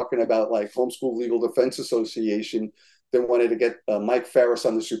were talking about like Homeschool Legal Defense Association. They wanted to get Mike Farris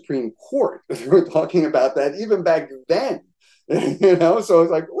on the Supreme Court. They were talking about that even back then, so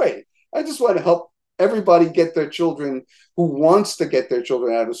it's like, wait, I just want to help everybody get their children who wants to get their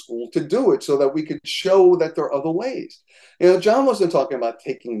children out of school to do it so that we could show that there are other ways. John wasn't talking about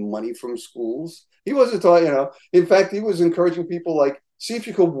taking money from schools. He wasn't talking, in fact, he was encouraging people like, see if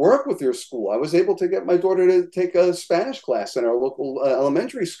you could work with your school. I was able to get my daughter to take a Spanish class in our local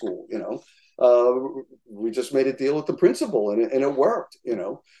elementary school. We just made a deal with the principal and it worked.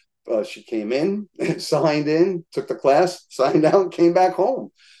 She came in, signed in, took the class, signed out, came back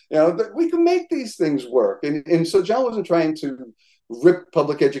home. We can make these things work. And so John wasn't trying to rip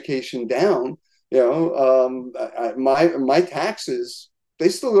public education down. My taxes, they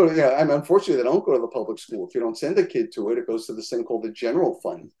still go to, unfortunately, they don't go to the public school. If you don't send a kid to it, it goes to this thing called the general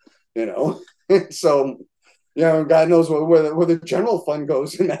fund, So, God knows where the general fund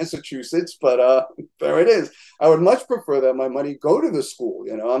goes in Massachusetts, but there it is. I would much prefer that my money go to the school.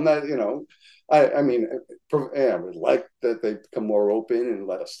 I'm not, I would like that they become more open and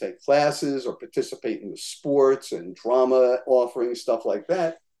let us take classes or participate in the sports and drama offerings, stuff like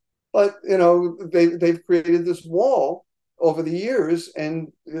that. But, they've created this wall over the years,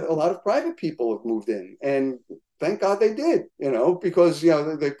 and a lot of private people have moved in, and thank God they did, because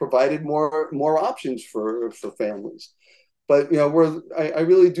they provided more options for families. But I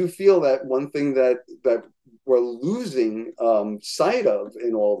really do feel that one thing that we're losing sight of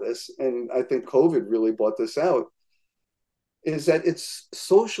in all this, and I think COVID really brought this out, is that it's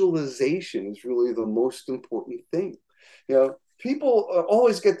socialization is really the most important thing. People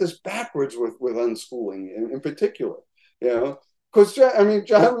always get this backwards with unschooling in particular. Because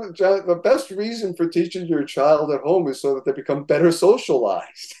John, the best reason for teaching your child at home is so that they become better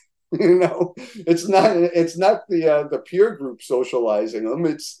socialized. It's not the peer group socializing them.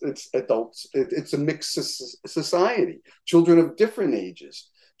 It's adults. It's a mixed society. Children of different ages,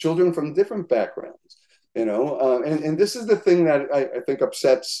 children from different backgrounds. And this is the thing that I think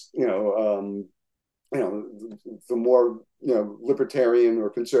upsets the more libertarian or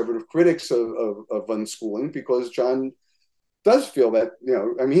conservative critics of unschooling, because John does feel that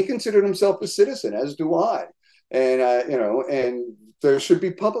he considered himself a citizen, as do I, and and there should be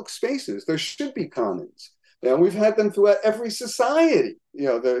public spaces, there should be commons. We've had them throughout every society.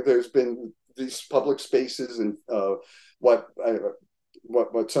 There's been these public spaces and what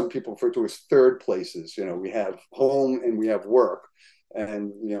some people refer to as third places. We have home and we have work.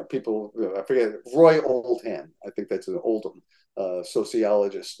 And people, I forget, Roy Oldham, I think that's an Oldham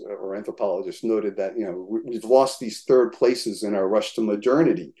sociologist or anthropologist, noted that we've lost these third places in our rush to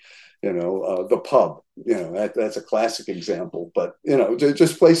modernity. The pub, that's a classic example. But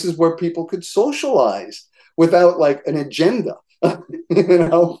just places where people could socialize without like an agenda.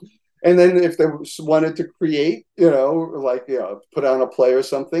 And then if they wanted to create, put on a play or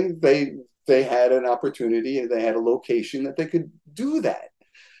something, they had an opportunity and they had a location that they could do that.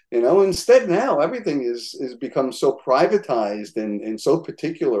 Instead now everything is become so privatized and so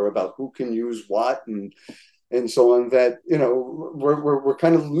particular about who can use what and so on, that we're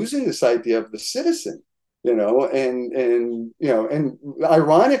kind of losing this idea of the citizen. And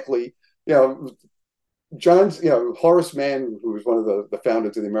ironically, John's, Horace Mann, who was one of the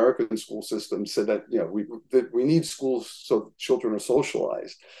founders of the American school system, said that we need schools so children are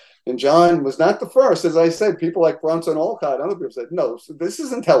socialized. And John was not the first. As I said, people like Bronson Alcott and other people said, no, so this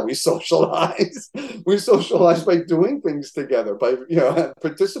isn't how we socialize. We socialize by doing things together, by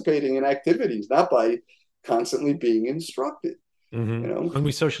participating in activities, not by constantly being instructed. Mm-hmm. And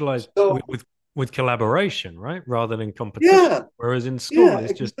we socialize with collaboration, right, rather than competition. Yeah. Whereas in school,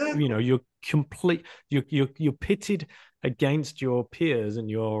 it's just exactly. you're pitted against your peers and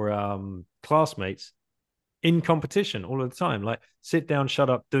your classmates in competition all of the time. Like, sit down, shut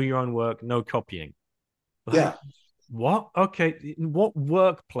up, do your own work, no copying. Like, what? Okay, in what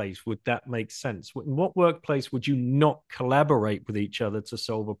workplace would that make sense? In what workplace would you not collaborate with each other to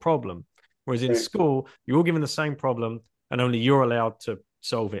solve a problem? Whereas in school, you're all given the same problem and only you're allowed to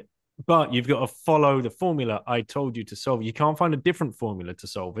solve it. But you've got to follow the formula I told you to solve it. You can't find a different formula to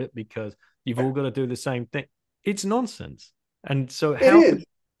solve it because you've all got to do the same thing. It's nonsense. And so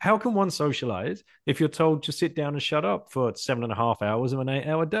how can one socialize if you're told to sit down and shut up for 7.5 hours of an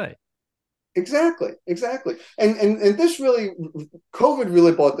 8-hour day? Exactly. And this really, COVID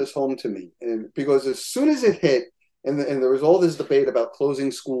really brought this home to me, and because as soon as it hit, and there was all this debate about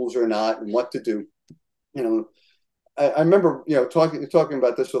closing schools or not and what to do, I remember talking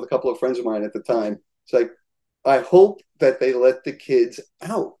about this with a couple of friends of mine at the time. It's like, I hope that they let the kids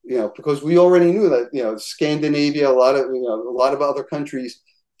out, because we already knew that Scandinavia, a lot of other countries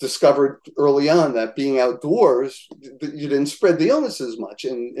discovered early on that being outdoors, you didn't spread the illness as much,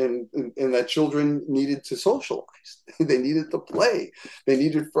 and that children needed to socialize. They needed to play. They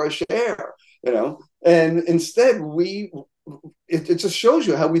needed fresh air. And instead it just shows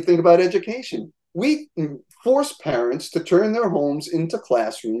you how we think about education. We force parents to turn their homes into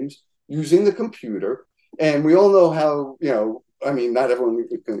classrooms using the computer. And we all know how, I mean, not everyone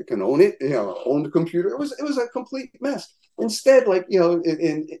can own it, own the computer. It was a complete mess. Instead, like,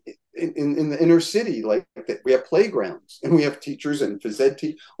 in the inner city, like we have playgrounds and we have teachers and phys ed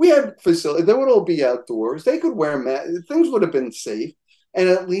we have facilities. They would all be outdoors. They could wear masks. Things would have been safe. And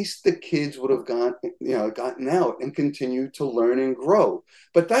at least the kids would have gotten out and continued to learn and grow.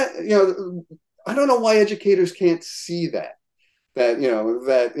 But that, I don't know why educators can't see that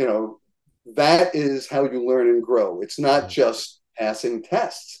is how you learn and grow. It's not just passing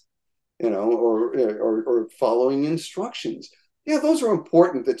tests, or following instructions. Yeah, those are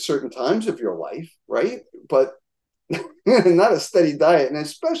important at certain times of your life, right? But not a steady diet, and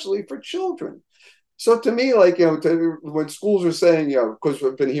especially for children. So to me, like, when schools are saying, because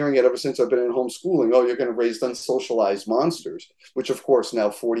we've been hearing it ever since I've been in homeschooling, oh, you're going to raise unsocialized monsters, which of course now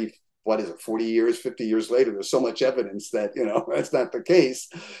 40 years, 50 years later, there's so much evidence that, that's not the case,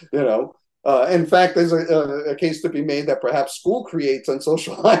 in fact, there's a case to be made that perhaps school creates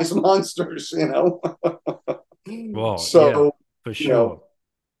unsocialized monsters, Well, yeah, So, for you know,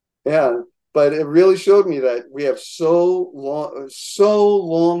 sure. yeah, but it really showed me that we have so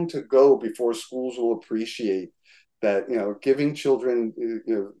long to go before schools will appreciate that, giving children,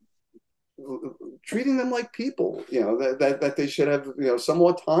 treating them like people, that they should have, some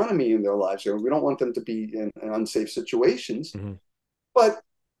autonomy in their lives. We don't want them to be in unsafe situations, Mm-hmm. but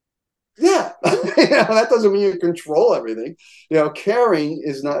yeah, that doesn't mean you control everything.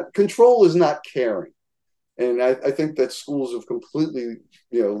 Control is not caring. And I think that schools have completely,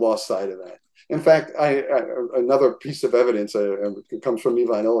 lost sight of that. In fact, another piece of evidence comes from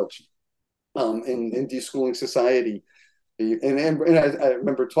Ivan Illich, in Deschooling Society. And I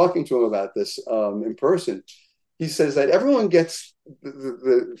remember talking to him about this, in person. He says that everyone gets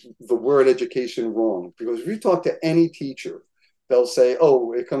the word education wrong, because if you talk to any teacher, they'll say,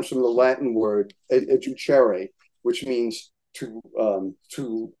 "Oh, it comes from the Latin word educere, which means to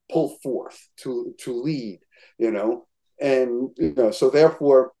pull forth, to lead, and so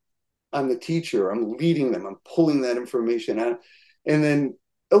therefore I'm the teacher, I'm leading them, I'm pulling that information out." And then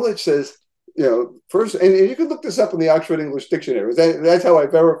Illich says, first, and you can look this up in the Oxford English Dictionary. That's how I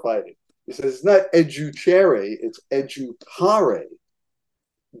verified it. He says it's not educere, it's educare.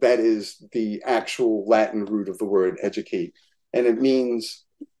 That is the actual Latin root of the word educate. And it means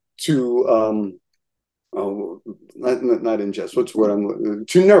to, not ingest, what's the word?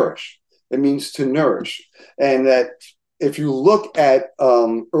 To nourish. It means to nourish. And that if you look at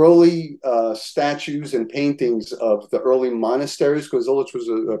early statues and paintings of the early monasteries, because Illich was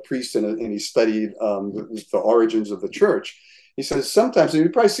a priest and he studied the origins of the church. He says sometimes, and you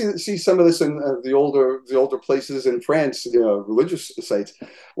probably see some of this in the older places in France, religious sites,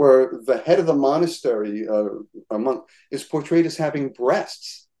 where the head of the monastery, a monk, is portrayed as having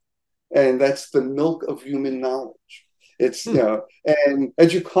breasts, and that's the milk of human knowledge. It's, and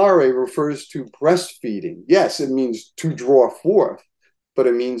educare refers to breastfeeding. Yes, it means to draw forth, but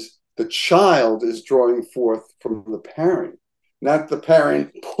it means the child is drawing forth from the parent, not the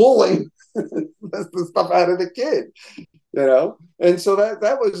parent pulling the stuff out of the kid. And so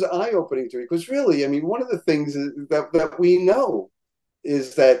that was eye-opening to me, because really, I mean, one of the things that we know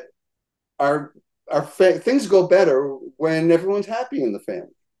is that our things go better when everyone's happy in the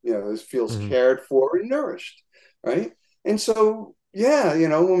family. It feels Mm-hmm. cared for and nourished, right? And so, yeah,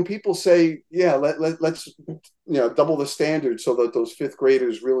 when people say, yeah, let's double the standard so that those fifth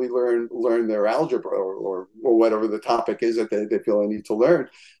graders really learn their algebra, or whatever the topic is that they feel they need to learn.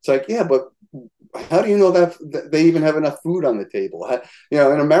 It's like, yeah, but how do you know that they even have enough food on the table? In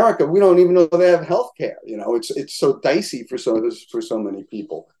America, we don't even know they have health care. It's so dicey for so many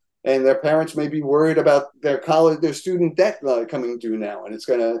people, and their parents may be worried about their student debt coming due now, and it's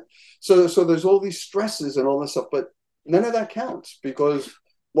gonna. So there's all these stresses and all this stuff, but none of that counts, because,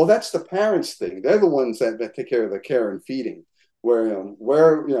 well, that's the parents' thing. They're the ones that take care of the care and feeding.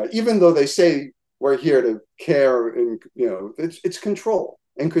 Where even though they say we're here to care, and it's control,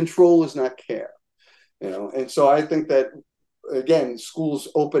 and control is not care. And so I think that, again, schools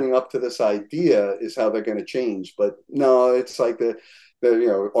opening up to this idea is how they're going to change. But no, it's like the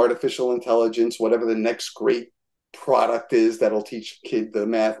artificial intelligence, whatever the next great product is that'll teach kid the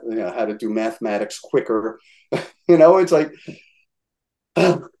math, how to do mathematics quicker. It's like,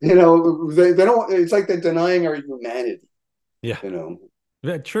 they don't. It's like they're denying our humanity. Yeah.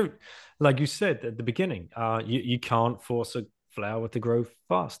 Yeah, true. Like you said at the beginning, you can't force a flower to grow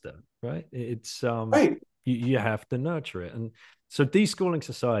faster, right? It's Right. You have to nurture it. And so Deschooling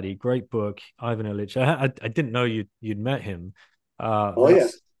Society, great book, Ivan Illich. I didn't know you'd met him. Oh yeah,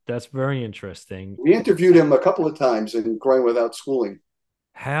 That's very interesting. we interviewed him a couple of times in Growing Without Schooling.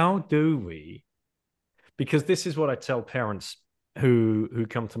 How do we, because this is what I tell parents who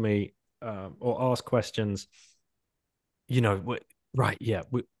come to me or ask questions, you know, right, yeah,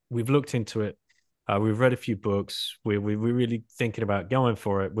 we've looked into it. We've read a few books. We're really thinking about going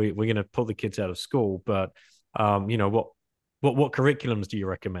for it. We're going to pull the kids out of school, but you know what curriculums do you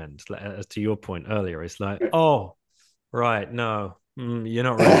recommend? As to your point earlier, it's like, oh, right, no, you're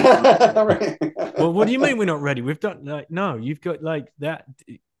not ready. Well, what do you mean we're not ready? We've done like no, you've got like that.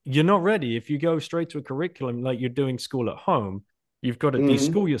 You're not ready. If you go straight to a curriculum like you're doing school at home, you've got to Mm-hmm.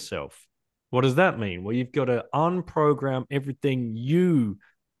 deschool yourself. What does that mean? Well, you've got to unprogram everything you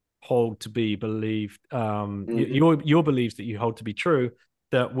hold to be believed, Mm-hmm. your beliefs that you hold to be true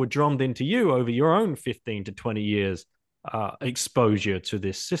that were drummed into you over your own 15 to 20 years exposure to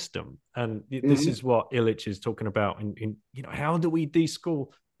this system. And this Mm-hmm. is what Illich is talking about in you know, how do we deschool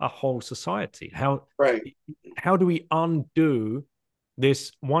a whole society? Right. How do we undo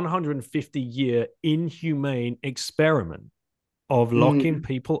this 150-year inhumane experiment of locking Mm-hmm.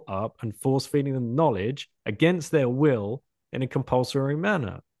 people up and force feeding them knowledge against their will in a compulsory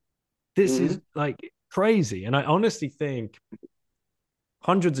manner? This Mm-hmm. is like crazy. And I honestly think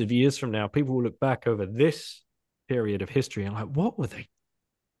hundreds of years from now, people will look back over this period of history and like, what were they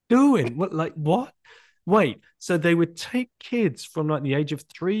doing? What? Wait, so they would take kids from like the age of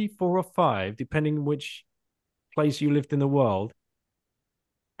 3, 4, or 5, depending which place you lived in the world,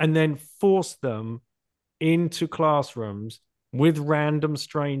 and then force them into classrooms with random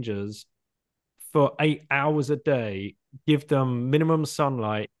strangers for 8 hours a day, give them minimum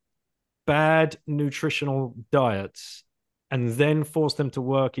sunlight, bad nutritional diets, and then force them to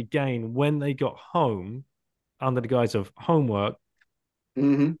work again when they got home under the guise of homework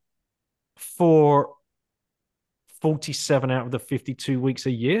Mm-hmm. for 47 out of the 52 weeks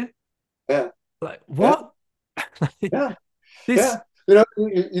a year. Yeah. Like, Yeah. what? Yeah. This, Yeah. You know,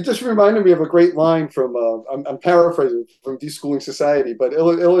 you just reminded me of a great line from, I'm paraphrasing from Deschooling Society, but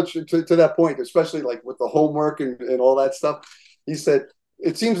Illich, to that point, especially like with the homework and all that stuff, he said,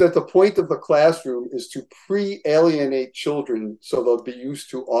 it seems that the point of the classroom is to pre-alienate children so they'll be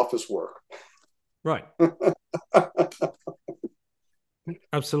used to office work. right.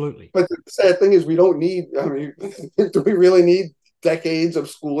 Absolutely. But the sad thing is, we don't need, I mean, do we really need decades of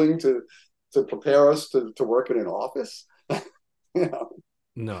schooling to prepare us to work in an office? You know?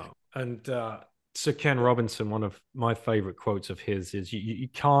 No. And Sir Ken Robinson, one of my favorite quotes of his is you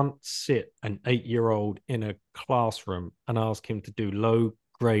can't sit an 8-year-old in a classroom and ask him to do low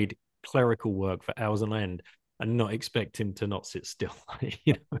grade clerical work for hours on end and not expect him to not sit still.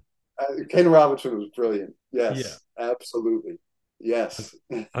 You know? Ken Robinson was brilliant. Yeah. Yes, absolutely. Yes.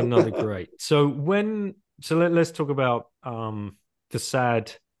 Another great. Let's talk about the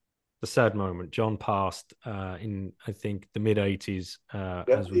sad moment. John passed in, I think, the mid 80s, Yep,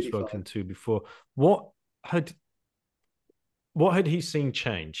 as we've 85. spoken to before. What had what had he seen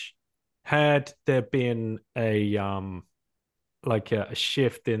change? Had there been a like a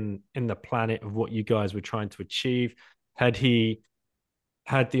shift in the planet of what you guys were trying to achieve? Had he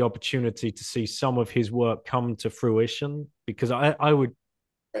had the opportunity to see some of his work come to fruition? Because Right. I would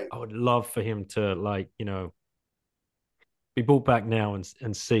love for him to, like, you know, be brought back now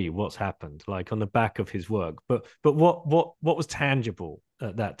and see what's happened, like on the back of his work. But what was tangible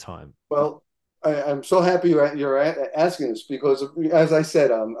at that time? Well, I'm so happy you're asking this because, as I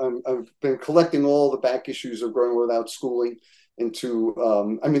said, I've been collecting all the back issues of Growing Without Schooling into.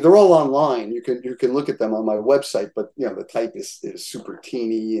 I mean, they're all online. You can look at them on my website, but you know the type is super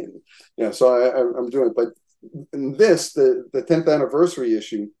teeny, and you know, so I'm doing it. But in this, the 10th anniversary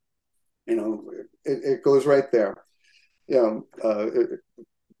issue, you know, it goes right there. You know,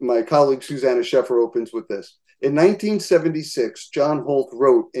 my colleague Susanna Sheffer opens with this. In 1976, John Holt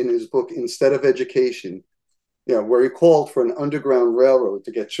wrote in his book Instead of Education, you know, where he called for an underground railroad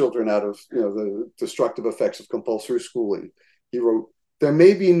to get children out of, you know, the destructive effects of compulsory schooling. He wrote, "There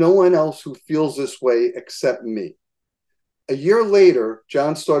may be no one else who feels this way except me." A year later,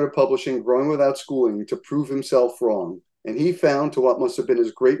 John started publishing Growing Without Schooling to prove himself wrong. And he found, to what must have been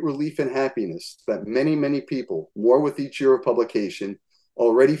his great relief and happiness, that many, many people, more with each year of publication,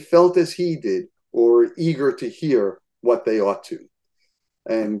 already felt as he did or were eager to hear what they ought to.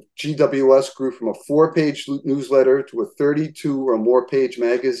 And GWS grew from a 4-page newsletter to a 32 or more page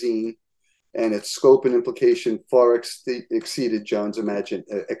magazine, and its scope and implication far exceeded John's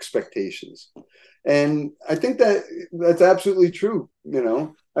expectations. And I think that that's absolutely true. You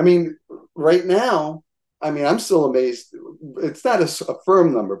know, I mean, right now, I mean, I'm still amazed. It's not a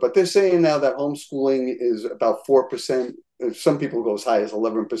firm number, but they're saying now that homeschooling is about 4%. Some people go as high as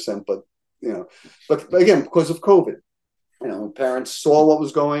 11%, but but again, because of COVID, parents saw what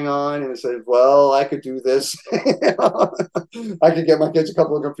was going on and said, well, I could do this. I could get my kids a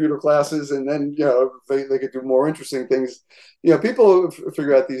couple of computer classes, and then, they could do more interesting things. People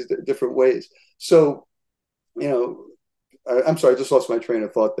figure out these different ways. So, I'm sorry, I just lost my train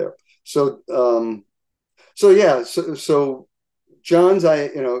of thought there. So John's, I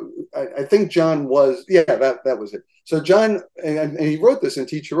think John was, that was it. So John, and he wrote this in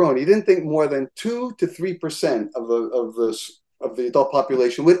Teach Your Own. He didn't think more than 2 to 3% of the adult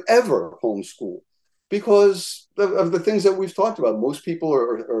population would ever homeschool because of the things that we've talked about. Most people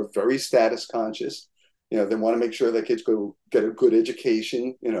are very status conscious. They want to make sure their kids go get a good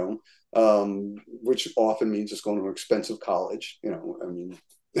education. Which often means just going to an expensive college. I mean,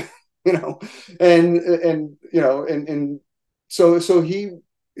 you know, and so he,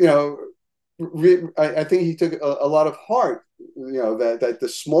 I think he took a lot of heart, that the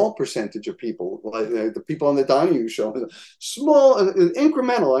small percentage of people, like the people on the Donahue show, small,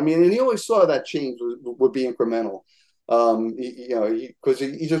 incremental. I mean, and he always saw that change would be incremental. Because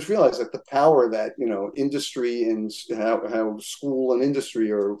he just realized that the power that industry and how school and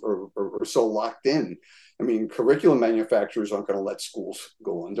industry are so locked in. I mean, curriculum manufacturers aren't going to let schools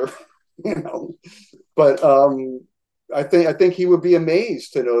go under, but I think he would be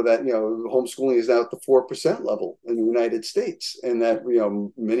amazed to know that homeschooling is now at the 4% level in the United States, and that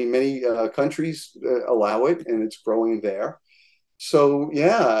many countries allow it, and it's growing there. So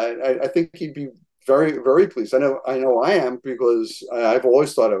yeah, I think he'd be very, very pleased. I know I am, because I've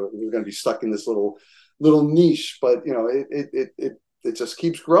always thought of it was going to be stuck in this little niche, but it just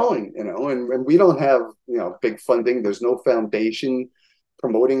keeps growing, and we don't have big funding. There's no foundation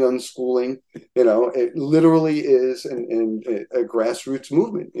promoting unschooling. It literally is a grassroots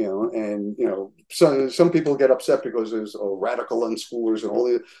movement. And some people get upset because there's radical unschoolers and all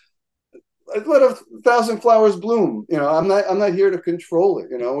the. Let 1,000 flowers bloom. I'm not here to control it.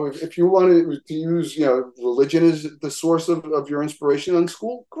 If you want to use religion as the source of your inspiration on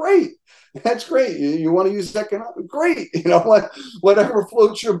school, great. That's great. You want to use economic, great. Whatever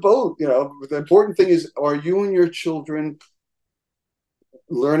floats your boat. The important thing is, are you and your children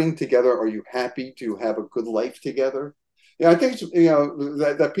learning together? Are you happy? Do you have a good life together? I think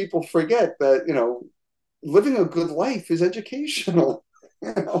that people forget that living a good life is educational.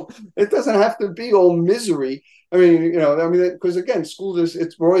 It doesn't have to be all misery. I mean, because again, school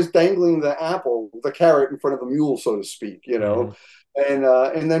we're always dangling the carrot in front of a mule, so to speak. Mhm.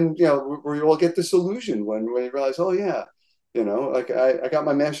 And then we all get disillusioned when you realize, oh yeah, like I got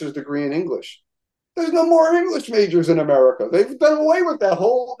my master's degree in English. There's no more English majors in America. They've done away with that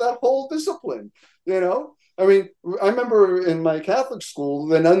whole discipline. I mean, I remember in my Catholic school,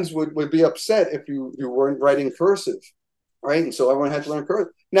 the nuns would be upset if you weren't writing cursive. Right. And so everyone had to learn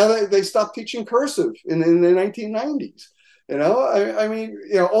cursive. Now they stopped teaching cursive in the 1990s. I mean,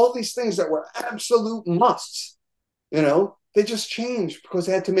 all these things that were absolute musts, they just changed because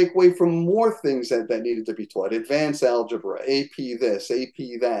they had to make way for more things that needed to be taught. Advanced algebra, AP this,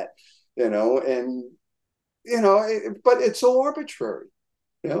 AP that, and, but it's so arbitrary.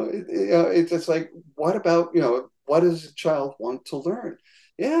 It's just like, what about, what does a child want to learn?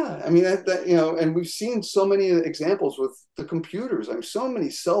 Yeah, I mean that and we've seen so many examples with the computers. I mean, so many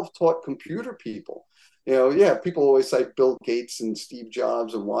self-taught computer people. Yeah, people always cite Bill Gates and Steve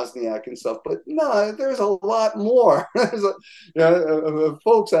Jobs and Wozniak and stuff, but no, there's a lot more. There's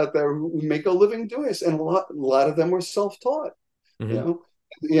folks out there who make a living doing this, and a lot of them were self-taught. Mhm.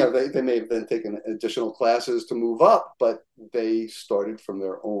 They may have then taken additional classes to move up, but they started from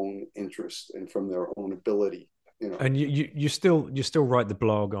their own interest and from their own ability. And you still write the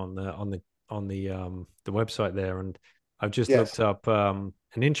blog on the website there, and I've just Yes. looked up,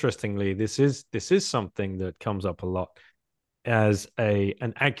 and interestingly, this is something that comes up a lot as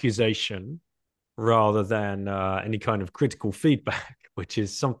an accusation rather than any kind of critical feedback, which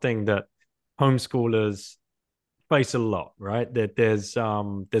is something that homeschoolers face a lot, right? That there's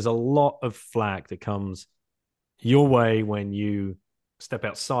a lot of flack that comes your way when you step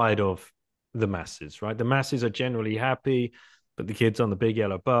outside of the masses, right? The masses are generally happy, but the kids on the big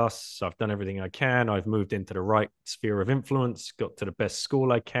yellow bus, I've done everything I can. I've moved into the right sphere of influence, got to the best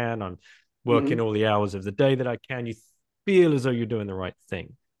school I can. I'm working Mm-hmm. all the hours of the day that I can. You feel as though you're doing the right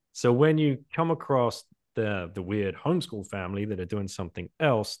thing. So when you come across the weird homeschool family that are doing something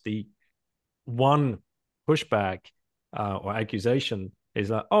else, the one pushback or accusation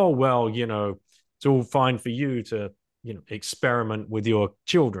is like, oh, well, it's all fine for you to experiment with your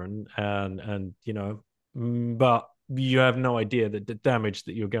children, and But you have no idea that the damage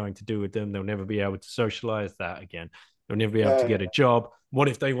that you're going to do with them. They'll never be able to socialize that again. They'll never be able to Yeah, get a job. What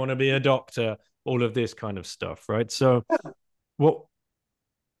if they want to be a doctor? All of this kind of stuff, right? So, what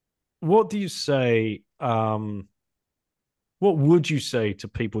what do you say? What would you say to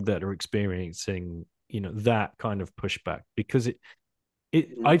people that are experiencing, that kind of pushback? Because yeah.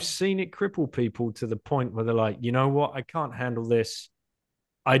 I've seen it cripple people to the point where they're like, you know what, I can't handle this.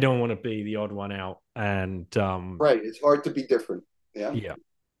 I don't want to be the odd one out. And Right. It's hard to be different. Yeah. yeah,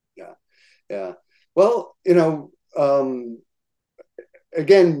 Yeah. Yeah. Well,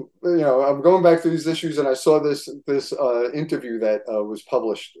 again, I'm going back to these issues, and I saw this interview that was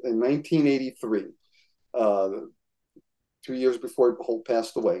published in 1983, uh, 2 years before Holt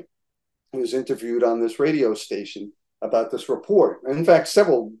passed away. He was interviewed on this radio station about this report. And in fact,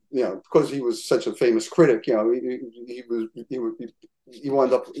 several, because he was such a famous critic, he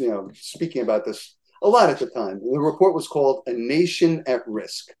wound up, speaking about this a lot at the time. And the report was called "A Nation at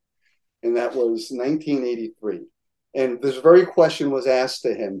Risk," and that was 1983. And this very question was asked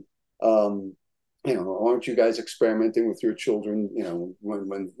to him. Aren't you guys experimenting with your children?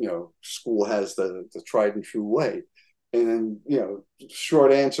 When school has the tried and true way. And then,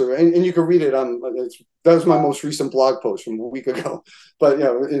 short answer, and you can read it on. That was my most recent blog post from a week ago. But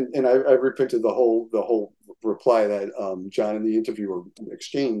and I reprinted the whole reply that John and the interviewer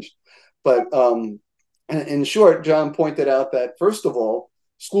exchanged. But in short, John pointed out that, first of all,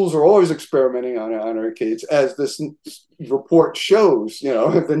 schools are always experimenting on our kids, as this report shows.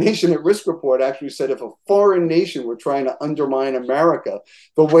 The Nation at Risk report actually said if a foreign nation were trying to undermine America,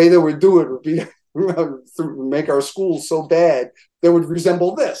 the way they would do it would be to make our schools so bad they would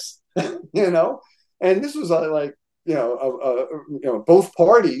resemble this. And this was both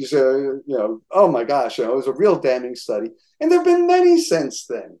parties. Oh my gosh, it was a real damning study, and there have been many since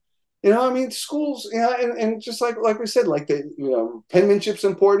then. Schools, and just like we said, like penmanship's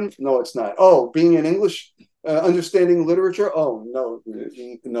important. No, it's not. Oh, being in English, understanding literature. Oh, no,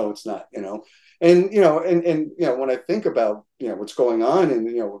 it's not. When I think about what's going on, and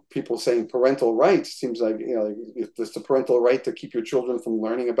people saying parental rights, it seems like it's the parental right to keep your children from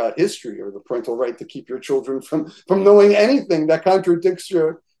learning about history, or the parental right to keep your children from knowing anything that contradicts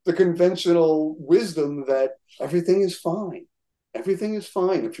the conventional wisdom that everything is fine. Everything is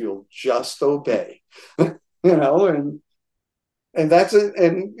fine if you'll just obey. And that's it.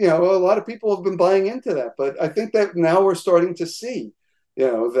 And a lot of people have been buying into that, but I think that now we're starting to see,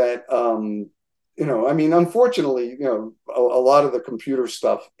 that unfortunately, a lot of the computer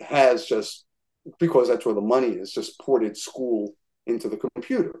stuff has just, because that's where the money is, just ported school into the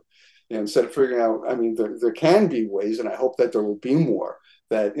computer. Instead of figuring out, there can be ways, and I hope that there will be more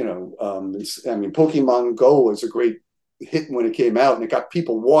that, Pokemon Go is a great hit when it came out, and it got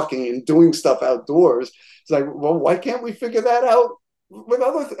people walking and doing stuff outdoors. It's like, well, why can't we figure that out with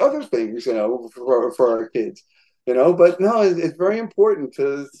other things, for our kids, But no, it's very important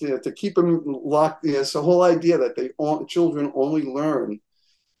to keep them locked. It's the whole idea that children only learn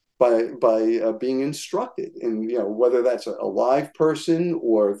by being instructed, and whether that's a live person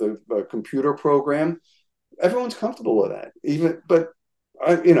or the computer program, everyone's comfortable with that. But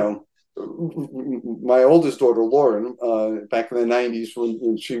my oldest daughter, Lauren, back in the 90s,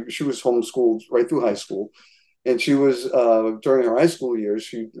 when she was homeschooled right through high school, and she was during her high school years,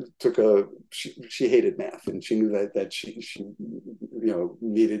 she hated math, and she knew that she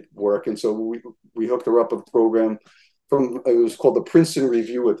needed work, and so we hooked her up with a program it was called the Princeton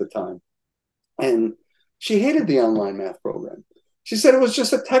Review at the time, and she hated the online math program. She said it was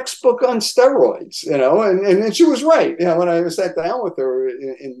just a textbook on steroids, and she was right. When I sat down with her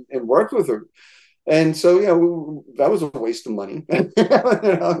and worked with her, and so that was a waste of money.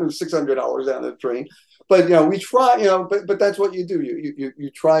 $600 down the drain. But we try, but that's what you do.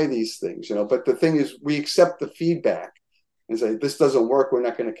 You try these things, But the thing is, we accept the feedback and say this doesn't work. We're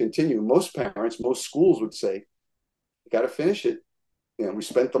not going to continue. Most parents, most schools would say, "You got to finish it." We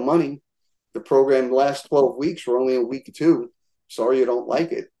spent the money. The program lasts 12 weeks. We're only in week 2. Sorry you don't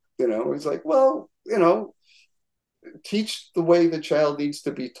like it. It's like, well, teach the way the child needs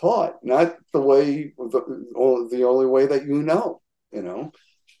to be taught, not the way the only way that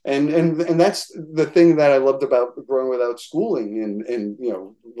and that's the thing that I loved about Growing Without Schooling, and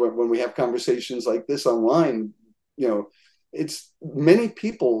when we have conversations like this online, it's many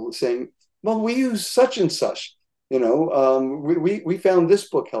people saying, well, we use such and such. We found this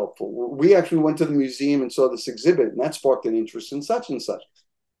book helpful. We actually went to the museum and saw this exhibit, and that sparked an interest in such and such.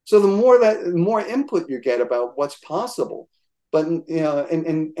 So the more input you get about what's possible, but and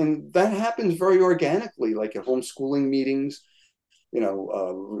that happens very organically, like at homeschooling meetings.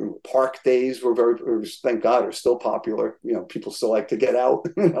 Park days were thank God, are still popular. People still like to get out.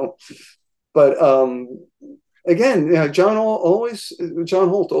 But again, John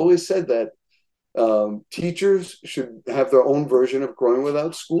Holt always said that teachers should have their own version of growing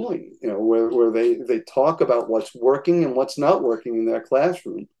without schooling. Where they talk about what's working and what's not working in their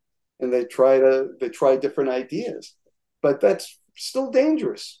classroom, and they try different ideas. But that's still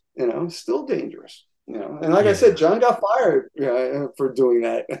dangerous. Still dangerous. And like I said, John got fired for doing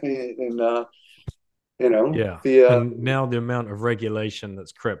that, and Yeah. the And now the amount of regulation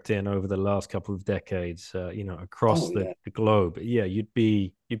that's crept in over the last couple of decades, across oh the, yeah, the globe, yeah, you'd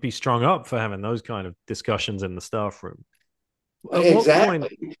be strung up for having those kind of discussions in the staff room. At what point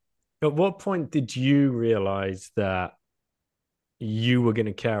exactly. at what point did you realize that you were going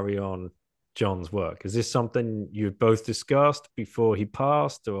to carry on John's work? Is this something you had both discussed before he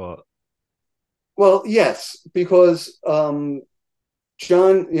passed, or? Well, yes, because John,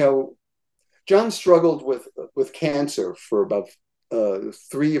 John struggled with cancer for about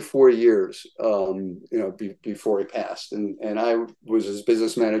 3 or 4 years, before he passed, and I was his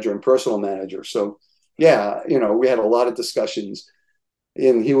business manager and personal manager. So, yeah, we had a lot of discussions,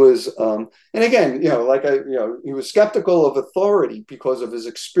 and he was, and again, he was skeptical of authority because of his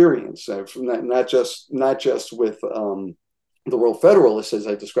experience, from that, not just with the World Federalists, as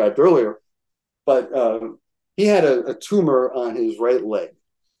I described earlier, but he had a tumor on his right leg,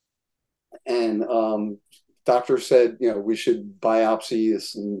 and doctor said, we should biopsy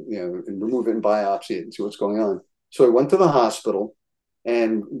this, and remove it and biopsy it and see what's going on. So I went to the hospital,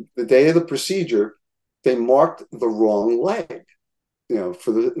 and the day of the procedure, they marked the wrong leg,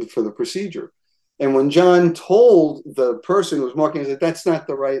 for the procedure. And when John told the person who was marking, he said, "That's not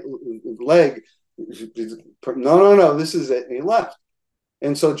the right leg. No, no, this is it." And he left.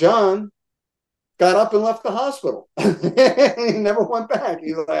 And so John got up and left the hospital. He never went back.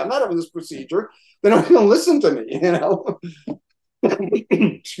 He's like, "I'm not having this procedure. They're not going to listen to me."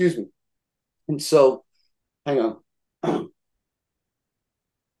 Excuse me. And so, hang on.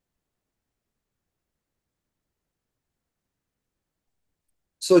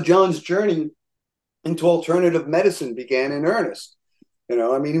 So John's journey into alternative medicine began in earnest.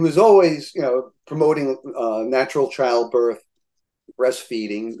 I mean, he was always, promoting natural childbirth,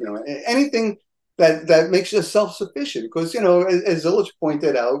 breastfeeding, anything that makes you self-sufficient. Because, as Illich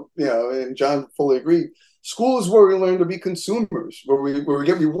pointed out, and John fully agreed, school is where we learn to be consumers, where we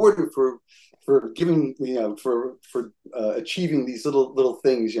get rewarded for giving, for achieving these little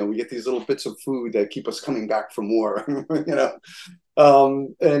things. We get these little bits of food that keep us coming back for more.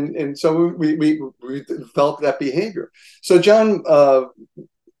 And so we developed that behavior. So John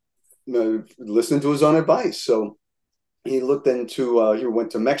listened to his own advice. So he looked into, he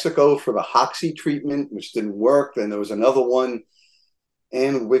went to Mexico for the Hoxsey treatment, which didn't work. Then there was another one,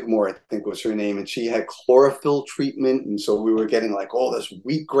 Ann Wigmore, I think was her name, and she had chlorophyll treatment. And so we were getting like all this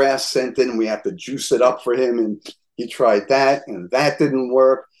wheatgrass sent in, and we have to juice it up for him. And he tried that, and that didn't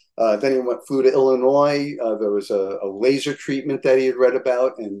work. Then he flew to Illinois. There was a laser treatment that he had read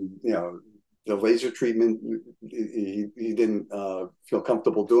about, and the laser treatment, he didn't feel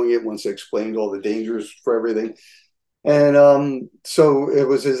comfortable doing it once they explained all the dangers for everything. And so it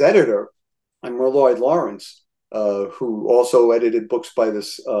was his editor, Lloyd Lawrence, who also edited books by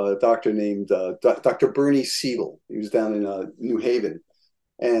this doctor named Dr. Bernie Siegel. He was down in New Haven.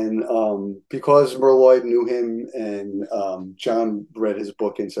 And because Merloyd knew him, and John read his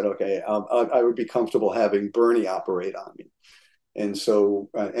book and said, "Okay, I would be comfortable having Bernie operate on me." And so,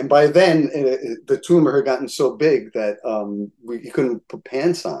 and by then, the tumor had gotten so big that he couldn't put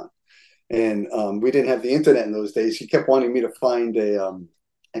pants on. And we didn't have the internet in those days. He kept wanting me to find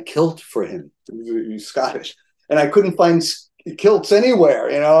a kilt for him. He's Scottish. And I couldn't find kilts anywhere,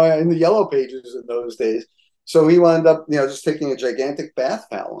 in the yellow pages in those days. So he wound up, just taking a gigantic bath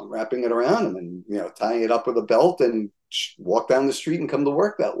towel and wrapping it around him, and, tying it up with a belt, and walk down the street and come to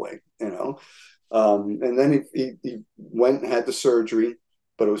work that way, And then he went and had the surgery,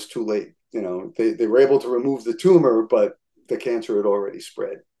 but it was too late. They were able to remove the tumor, but the cancer had already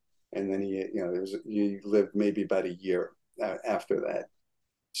spread. And then he lived maybe about a year after that.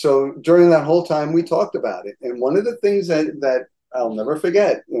 So during that whole time, we talked about it. And one of the things that I'll never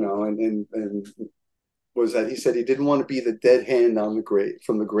forget, and was that he said he didn't want to be the dead hand on the grave,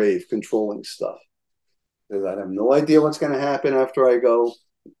 from the grave, controlling stuff. Because I have no idea what's going to happen after I go.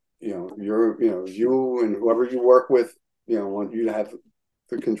 You and whoever you work with, want you to have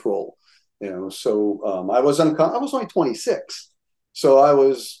the control. So I was only 26. So I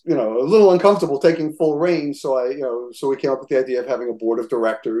was, a little uncomfortable taking full reign. So we came up with the idea of having a board of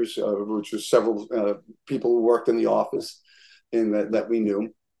directors, which was several people who worked in the office. and that we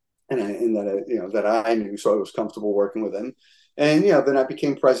knew, and that I knew, so I was comfortable working with him. And then I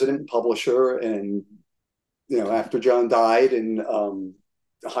became president and publisher, and after John died, and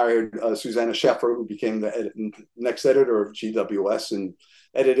hired Susanna Sheffer, who became the next editor of GWS and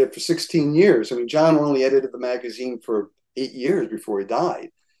edited for 16 years. I mean, John only edited the magazine for 8 years before he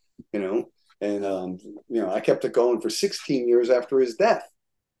died, and I kept it going for 16 years after his death,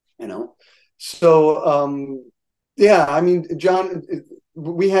 So, yeah, I mean, John,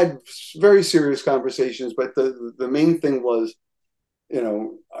 we had very serious conversations, but the main thing was,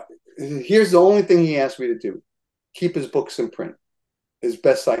 here's the only thing he asked me to do: keep his books in print as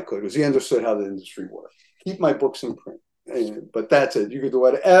best I could, because he understood how the industry worked. Keep my books in print, but that's it. You can do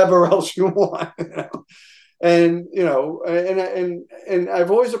whatever else you want, And and I've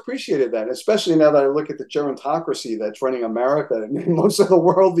always appreciated that, especially now that I look at the gerontocracy that's running America and most of the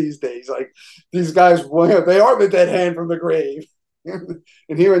world these days. Like, these guys, they are the dead hand from the grave.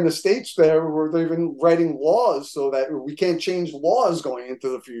 And here in the States, they've been writing laws so that we can't change laws going into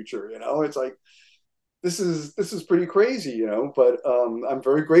the future. It's like, this is pretty crazy, But I'm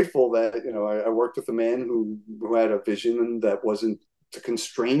very grateful that I worked with a man who had a vision that wasn't to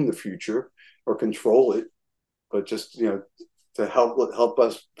constrain the future or control it, but just to help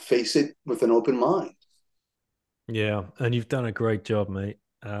us face it with an open mind. Yeah, and you've done a great job, mate.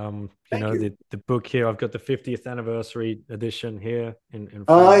 Thank you. The book here, I've got the 50th anniversary edition here in front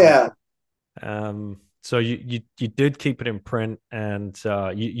Oh of me. yeah. So you did keep it in print, and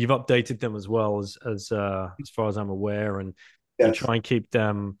you've updated them as well as far as I'm aware, and you Yes. try and keep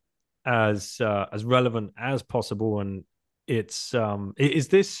them as relevant as possible. And it's is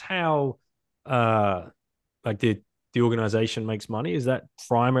this how like the organization makes money? Is that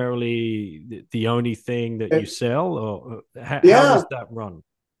primarily the only thing that you sell, or how Yeah. does that run?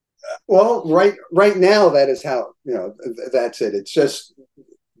 Well, right now that is how that's it. It's just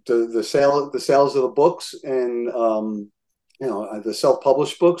the sales of the books, and the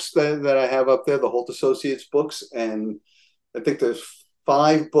self-published books that I have up there, the Holt Associates books, and I think there's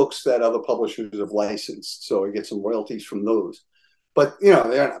 5 books that other publishers have licensed, so I get some royalties from those. But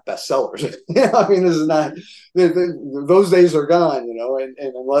they're not bestsellers. I mean, this is not. Those days are gone.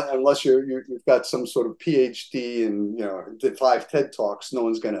 And unless you've got some sort of PhD and did 5 TED talks, no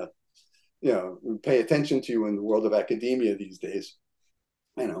one's gonna pay attention to you in the world of academia these days.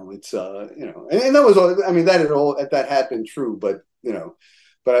 It's and that was all. I mean, that had been true, but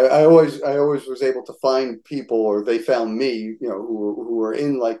I always was able to find people, or they found me, who were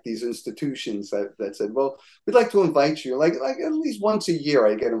in like these institutions that said, well, we'd like to invite you. Like at least once a year,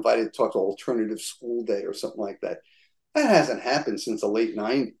 I get invited to talk to Alternative School Day or something like that. That hasn't happened since the late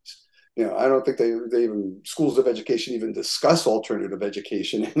 '90s. I don't think they even, schools of education even discuss alternative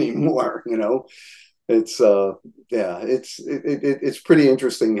education anymore. It's it's pretty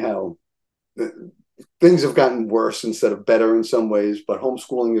interesting how things have gotten worse instead of better in some ways, but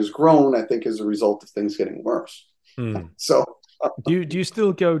homeschooling has grown, I think, as a result of things getting worse. So, do you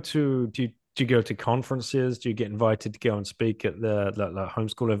still go to do you go to conferences? Do you get invited to go and speak at the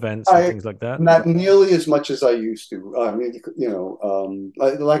homeschool events and things like that? not nearly as much as I used to. I mean,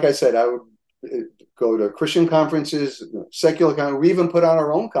 like I said, I would go to Christian conferences, secular conferences. We even put on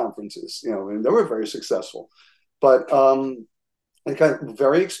our own conferences, and they were very successful. But it got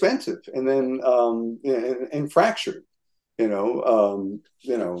very expensive, and then and fractured. You know,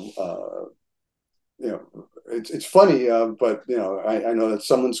 it's funny, but I know that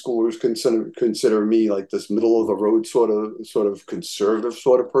some unschoolers consider me like this middle of the road sort of conservative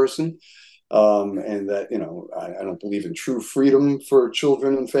sort of person, and that I don't believe in true freedom for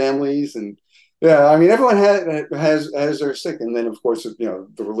children and families, and yeah, I mean everyone has their stick, and then of course the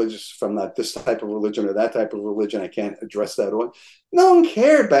religious. If I'm not this type of religion or that type of religion, I can't address that one. No one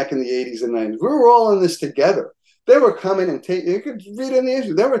cared back in the '80s and '90s. We were all in this together. They were coming and you could read in the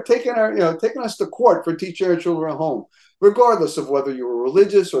issue. They were taking taking us to court for teaching our children at home, regardless of whether you were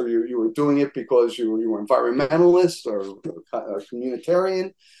religious or you were doing it because you were environmentalist or a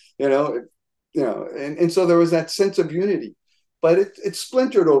communitarian, and so there was that sense of unity, but it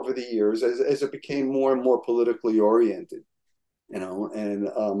splintered over the years as it became more and more politically oriented,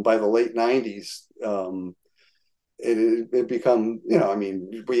 and by the late '90s. It become I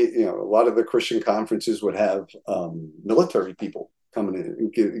mean a lot of the Christian conferences would have military people coming in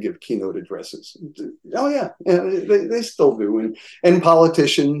and give keynote addresses. Oh yeah, they still do, and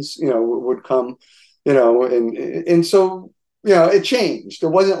politicians would come, and so it changed. It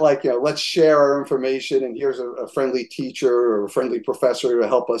wasn't like, let's share our information and here's a friendly teacher or a friendly professor to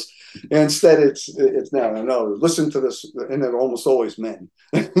help us. Instead, it's now, no, listen to this. And they're almost always men,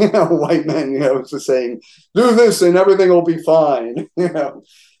 white men, just saying, do this and everything will be fine.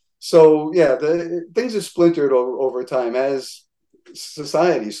 So yeah, the things have splintered over time as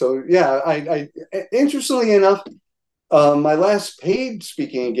society. So yeah, I interestingly enough, my last paid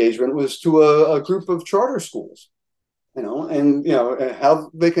speaking engagement was to a group of charter schools, and how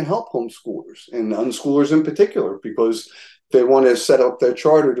they can help homeschoolers and unschoolers in particular, because they want to set up their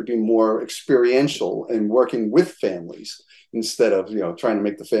charter to be more experiential and working with families instead of trying to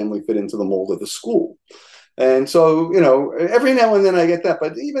make the family fit into the mold of the school. And so, every now and then I get that,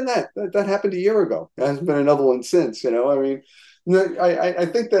 but even that happened a year ago. There hasn't been another one since. I mean, I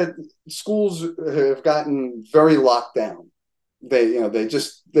think that schools have gotten very locked down. They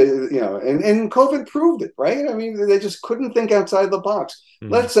just, and COVID proved it, right? I mean, they just couldn't think outside the box.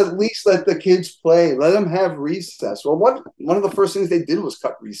 Let's at least let the kids play. Let them have recess. Well, one of the first things they did was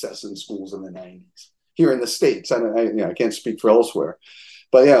cut recess in schools in the 90s here in the States. I can't speak for elsewhere.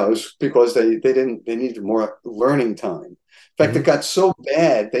 But yeah, it was because they needed more learning time. In fact, it got so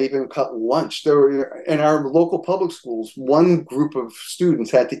bad they even cut lunch. There were, in our local public schools, one group of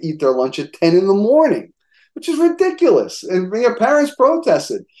students had to eat their lunch at 10 in the morning, which is ridiculous. And parents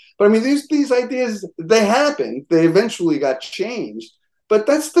protested. But I mean, these ideas, they happened. They eventually got changed. But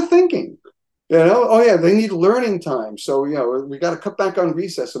that's the thinking. Oh yeah, they need learning time. So, we got to cut back on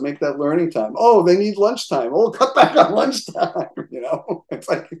recess and make that learning time. Oh, they need lunchtime. Oh, cut back on lunchtime. It's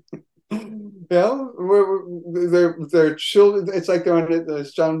like, they're children. It's like they're on,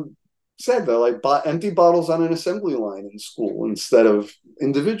 as John said, they're like empty bottles on an assembly line in school instead of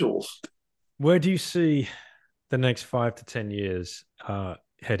individuals. Where do you see the next 5 to 10 years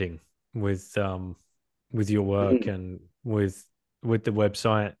heading with your work and with the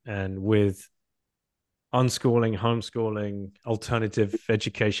website and with unschooling, homeschooling, alternative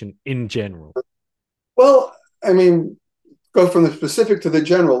education in general? Well, I mean, go from the specific to the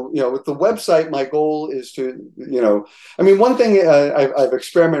general. With the website, my goal is to, one thing I've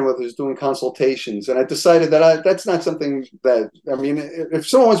experimented with is doing consultations, and I decided that that's not something that, if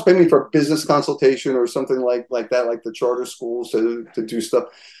someone wants to pay me for a business consultation or something like that, like the charter schools to do stuff,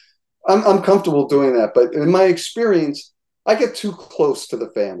 I'm comfortable doing that. But in my experience, I get too close to the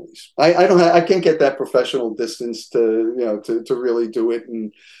families. I can't get that professional distance to really do it.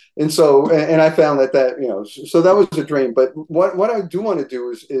 And so I found that so that was a drain. But what I do want to do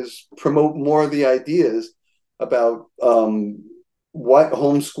is promote more of the ideas about what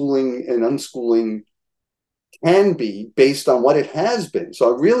homeschooling and unschooling can be based on what it has been.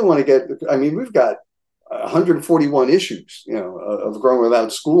 So I really want to we've got 141 issues, of growing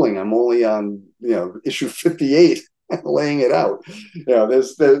without schooling. I'm only on, issue 58. Laying it out.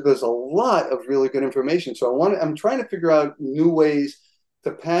 There's a lot of really good information. So I'm trying to figure out new ways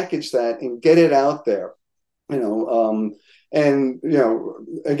to package that and get it out there. Again,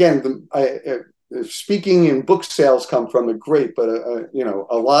 speaking and book sales come from it, great, but a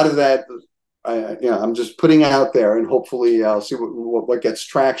lot of that, I'm just putting out there, and hopefully I'll see what gets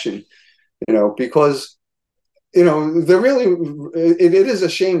traction. Because there really, it is a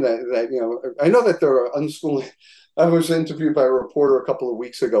shame that I know that there are unschooling. I was interviewed by a reporter a couple of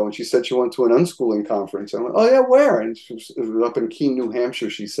weeks ago, and she said she went to an unschooling conference. I went, "Oh yeah, where?" And it was up in Keene, New Hampshire.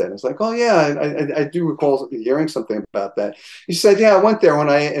 She said, "It's like, oh yeah, I do recall hearing something about that." She said, "Yeah, I went there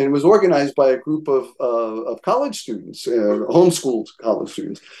and it was organized by a group of college students, homeschooled college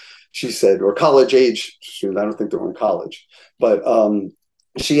students." She said, or college age students. I don't think they were in college, but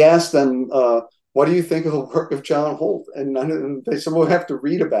she asked them, what do you think of the work of John Holt? And they said, we'll have to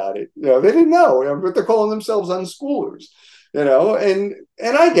read about it. They didn't know, but they're calling themselves unschoolers, and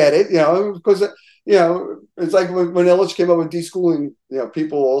I get it, because, it's like when Ellis came up with deschooling,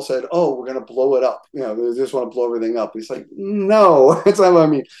 people all said, oh, we're going to blow it up. They just want to blow everything up. It's like, no, it's not what I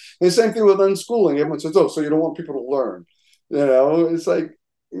mean. And the same thing with unschooling. Everyone says, oh, so you don't want people to learn, it's like,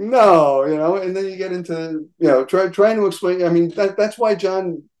 no, and then you get into, trying to explain. That's why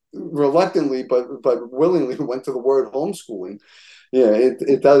John reluctantly but willingly went to the word homeschooling.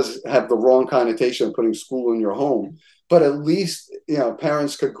 It does have the wrong connotation of putting school in your home, but at least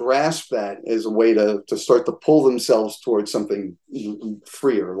parents could grasp that as a way to start to pull themselves towards something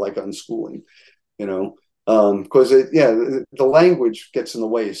freer, like unschooling. Because the language gets in the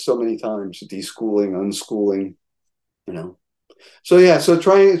way so many times. Deschooling, unschooling. So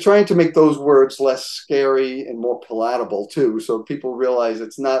trying to make those words less scary and more palatable too, so people realize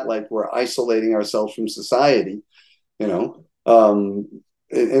it's not like we're isolating ourselves from society,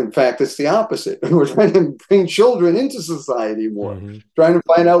 In fact, it's the opposite. We're trying to bring children into society more, Mm-hmm. trying to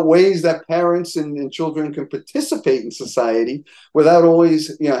find out ways that parents and children can participate in society without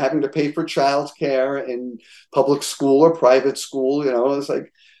always, having to pay for childcare in public school or private school. It's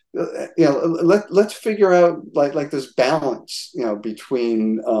like, let's figure out like this balance,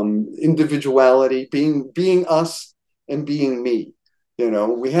 between individuality, being us, and being me. We've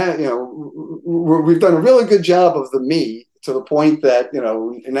done a really good job of the me, to the point that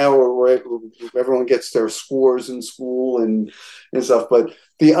now everyone gets their scores in school and stuff, but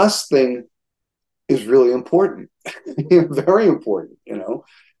the us thing is really important. Very important.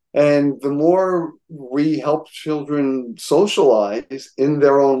 And the more we help children socialize in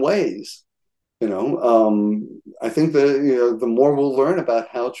their own ways, I think the more we'll learn about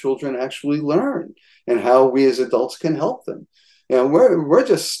how children actually learn, and how we as adults can help them. We're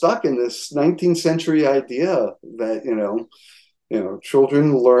just stuck in this 19th century idea that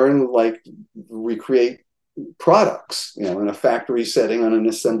children learn like we create products, in a factory setting, on an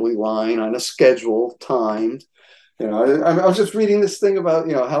assembly line, on a schedule, timed. I was just reading this thing about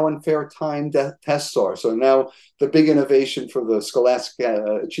how unfair time tests are. So now the big innovation for the Scholastic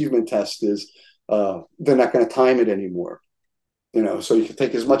Achievement Test is they're not going to time it anymore. So you can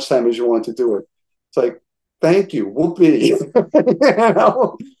take as much time as you want to do it. It's like, thank you, whoopee.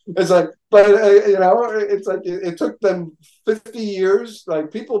 It's like, but it's like it took them 50 years.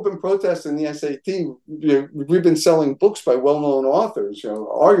 Like, people have been protesting the SAT. We've been selling books by well-known authors,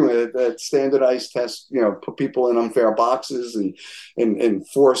 arguing that standardized tests, put people in unfair boxes and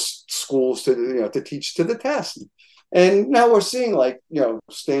force schools to teach to the test. And now we're seeing, like,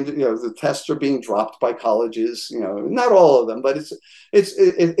 standard, the tests are being dropped by colleges, not all of them, but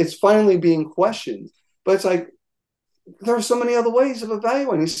it's finally being questioned. But it's like, there are so many other ways of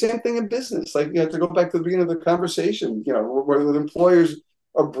evaluating. Same thing in business. Like, to go back to the beginning of the conversation, where the employers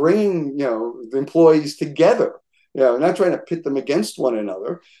are bringing, the employees together, not trying to pit them against one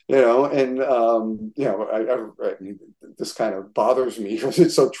another, and, I mean, this kind of bothers me because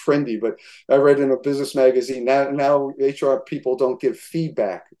it's so trendy, but I read in a business magazine, now HR people don't give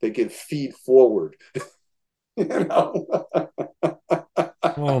feedback, they give feed forward. you know?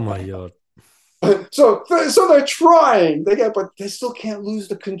 Oh my God. So they're trying. But they still can't lose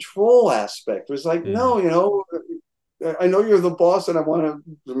the control aspect. It's like, Mm. no, I know you're the boss, and I want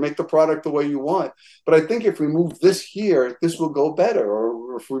to make the product the way you want. But I think if we move this here, this will go better.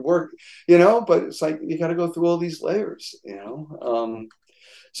 Or if we work, But it's like, you got to go through all these layers.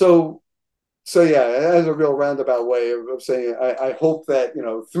 So yeah, as a real roundabout way of saying, I hope that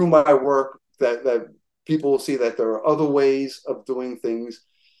through my work, that people will see that there are other ways of doing things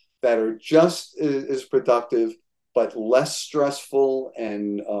that are just as productive, but less stressful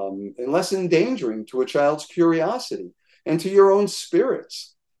and less endangering to a child's curiosity and to your own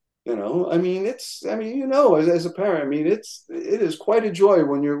spirits. I mean, as a parent, I mean, it is quite a joy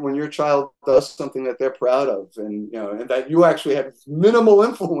when your child does something that they're proud of, and that you actually have minimal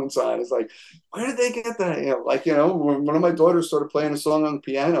influence on. It's like, where did they get that? When one of my daughters started playing a song on the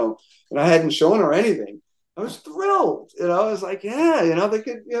piano, and I hadn't shown her anything, I was thrilled. I was like, yeah,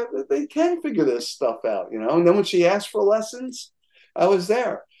 they can figure this stuff out. And then when she asked for lessons, I was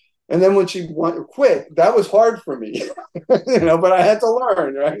there. And then when she quit, that was hard for me, but I had to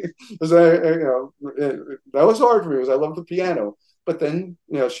learn, right? Because that was hard for me because I love the piano. But then,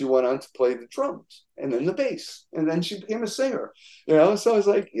 she went on to play the drums and then the bass, and then she became a singer, So I was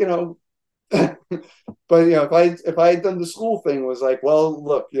like, but if I had done the school thing, it was like, well,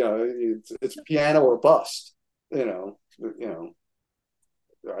 look, it's piano or bust, I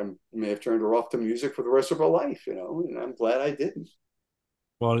may have turned her off to music for the rest of her life, and I'm glad I didn't.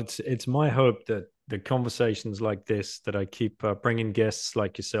 Well, it's my hope that the conversations like this, that I keep bringing guests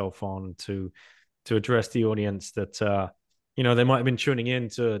like yourself on to address the audience, that they might have been tuning in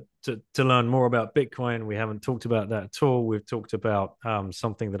to learn more about Bitcoin. We haven't talked about that at all. We've talked about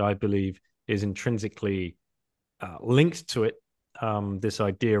something that I believe is intrinsically linked to it. This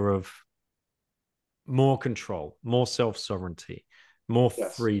idea of more control, more self-sovereignty, more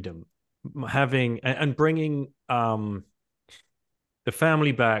Yes. freedom, having and bringing the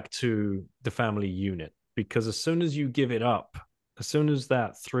family back to the family unit. Because as soon as you give it up, as soon as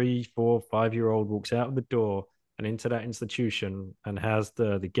that 3, 4, 5-year-old walks out of the door and into that institution and has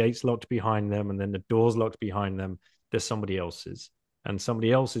the gates locked behind them and then the doors locked behind them, there's somebody else's. And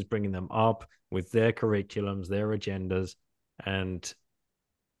somebody else is bringing them up with their curriculums, their agendas. And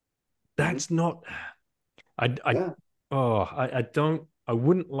that's not, Yeah. I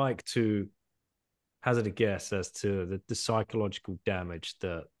wouldn't like to hazard a guess as to the psychological damage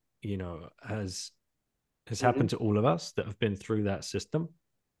that has Mm-hmm. happened to all of us that have been through that system.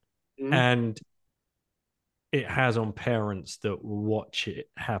 And it has on parents that watch it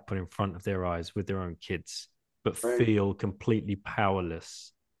happen in front of their eyes with their own kids, but feel completely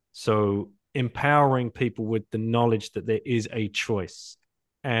powerless. So empowering people with the knowledge that there is a choice,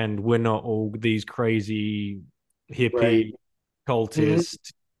 and we're not all these crazy hippie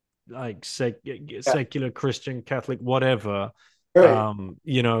cultist, like secular Christian, Catholic, whatever,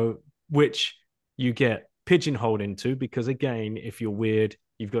 which you get pigeonholed into, because again, if you're weird,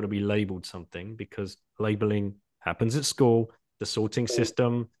 you've got to be labeled something, because labeling happens at school. The sorting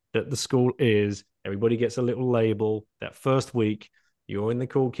system that the school is, everybody gets a little label. That first week, you're in the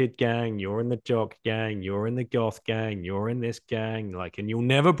cool kid gang, you're in the jock gang, you're in the goth gang, you're in this gang, and you'll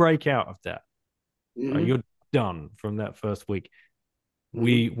never break out of that. You're done from that first week.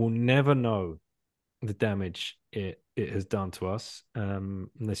 We will never know the damage it has done to us. And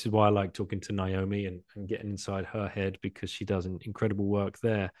this is why I like talking to Naomi and getting inside her head, because she does an incredible work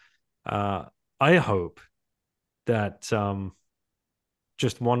there. I hope that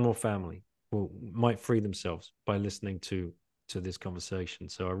just one more family might free themselves by listening to this conversation.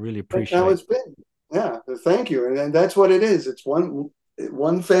 So I really appreciate how it's been. Yeah, thank you. And that's what it is. It's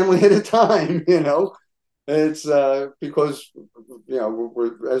one family at a time, It's because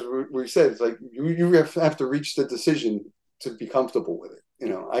as we said, it's like you have to reach the decision to be comfortable with it.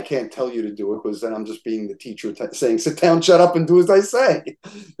 I can't tell you to do it, because then I'm just being the teacher saying, "Sit down, shut up, and do as I say."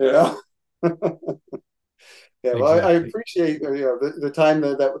 Yeah, well, exactly. I appreciate the time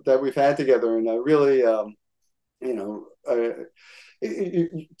that we've had together, and I really,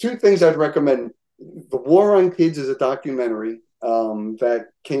 two things I'd recommend. The War on Kids is a documentary that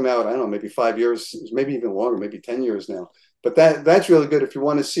came out, I don't know, maybe 5 years, maybe even longer, maybe 10 years now. But that's really good if you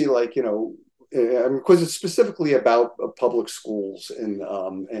want to see, because it's specifically about public schools and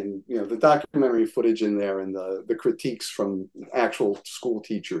the documentary footage in there, and the critiques from actual school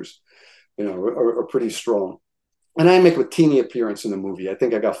teachers, are pretty strong. And I make a teeny appearance in the movie. I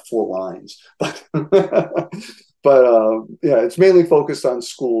think I got 4 lines, but it's mainly focused on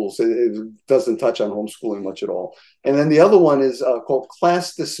schools. It doesn't touch on homeschooling much at all. And then the other one is called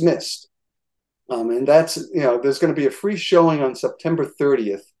Class Dismissed. And that's, there's going to be a free showing on September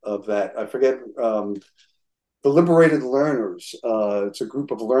 30th of that. I forget, the Liberated Learners. It's a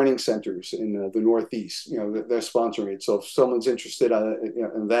group of learning centers in the Northeast. They're sponsoring it. So if someone's interested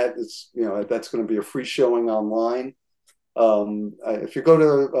in that, that's going to be a free showing online. If you go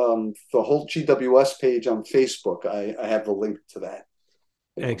to the Holt GWS page on Facebook, I have the link to that.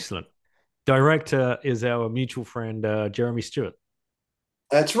 Excellent. Director is our mutual friend Jeremy Stewart.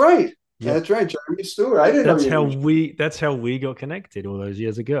 That's right. Yep. That's right, Jeremy Stewart. I didn't know. That's how we got connected all those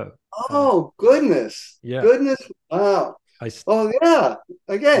years ago. Oh, goodness! Yeah. Goodness! Wow. Oh yeah.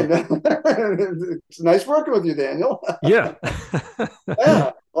 Again, it's nice working with you, Daniel. Yeah.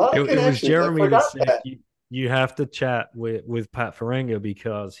 Yeah. It was Jeremy that said you have to chat with Pat Ferenga,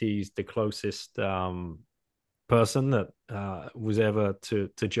 because he's the closest person that was ever to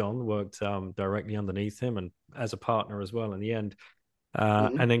John, worked directly underneath him and as a partner as well in the end.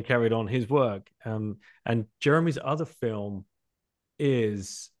 And then carried on his work. And Jeremy's other film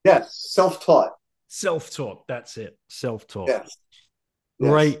is Self-Taught. Self-Taught. That's it. Self-Taught. Yes.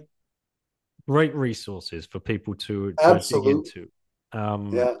 Great resources for people to dig into.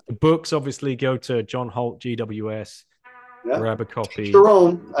 Books, obviously, go to John Holt GWS. Grab a copy. Your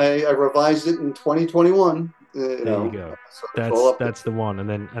own. I revised it in 2021. There you go. So that's the one.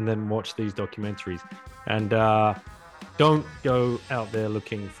 And then watch these documentaries. And don't go out there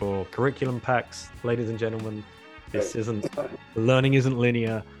looking for curriculum packs, ladies and gentlemen. Learning isn't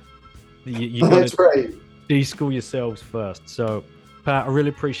linear. You got to de-school yourselves first. So, Pat, I really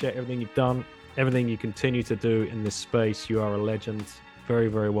appreciate everything you've done, everything you continue to do in this space. You are a legend, very,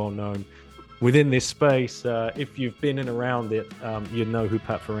 very well known within this space. If you've been in around it, you know who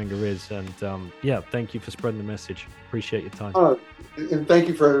Pat Ferenga is. And thank you for spreading the message. Appreciate your time. And thank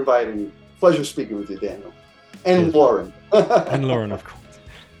you for inviting me. Pleasure speaking with you, Daniel. And Lauren. And Lauren, of course.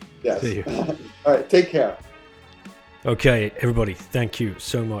 Yes. See you. All right. Take care. Okay, everybody, thank you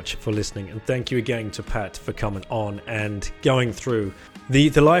so much for listening. And thank you again to Pat for coming on and going through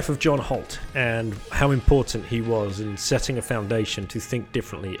the life of John Holt and how important he was in setting a foundation to think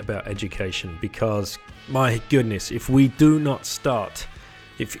differently about education. Because, my goodness, if we do not start,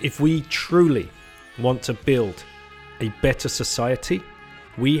 if we truly want to build a better society,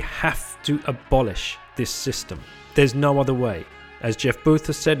 we have to abolish this system. There's no other way. As Jeff Booth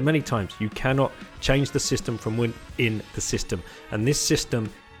has said many times, you cannot change the system from within the system. And this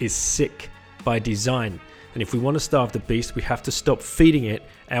system is sick by design. And if we want to starve the beast, we have to stop feeding it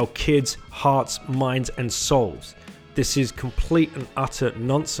our kids' hearts, minds, and souls. This is complete and utter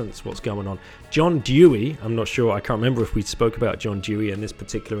nonsense what's going on. John Dewey, I'm not sure, I can't remember if we spoke about John Dewey in this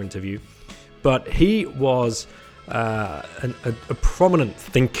particular interview, but he was a prominent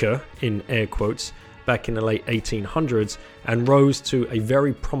thinker, in air quotes, back in the late 1800s, and rose to a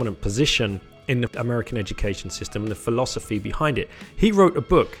very prominent position in the American education system and the philosophy behind it. He wrote a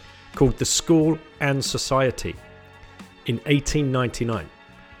book called The School and Society in 1899.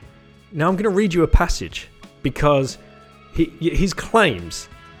 Now I'm going to read you a passage because he claims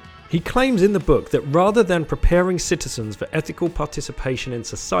in the book that rather than preparing citizens for ethical participation in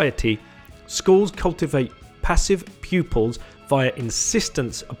society, schools cultivate passive pupils via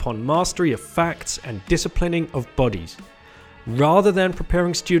insistence upon mastery of facts and disciplining of bodies. Rather than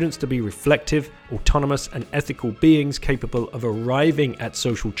preparing students to be reflective, autonomous, and ethical beings capable of arriving at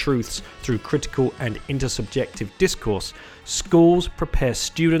social truths through critical and intersubjective discourse, schools prepare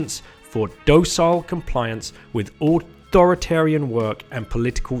students for docile compliance with authoritarian work and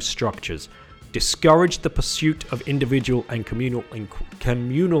political structures, discourage the pursuit of individual and communal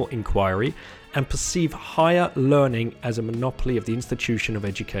inquiry, and perceive higher learning as a monopoly of the institution of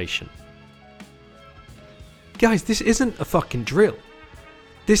education. Guys, this isn't a fucking drill.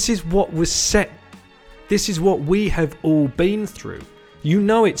 This is what was set. This is what we have all been through. You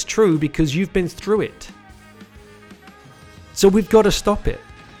know it's true because you've been through it. So we've got to stop it.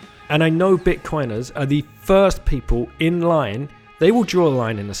 And I know Bitcoiners are the first people in line. They will draw a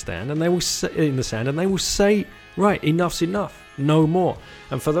line in the sand and they will say, right, enough's enough, no more.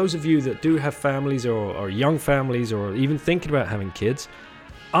 And for those of you that do have families or young families or even thinking about having kids,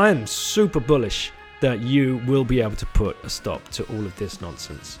 I am super bullish that you will be able to put a stop to all of this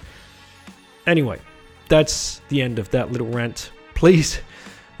nonsense. Anyway, that's the end of that little rant. Please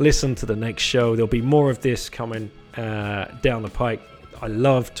listen to the next show. There'll be more of this coming down the pike. I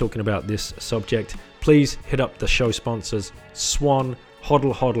love talking about this subject. Please hit up the show sponsors: Swan,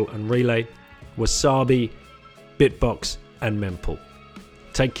 Hodl, and Relay, Wasabi, Bitbox, and Mempool.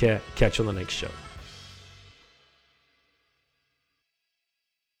 Take care. Catch you on the next show.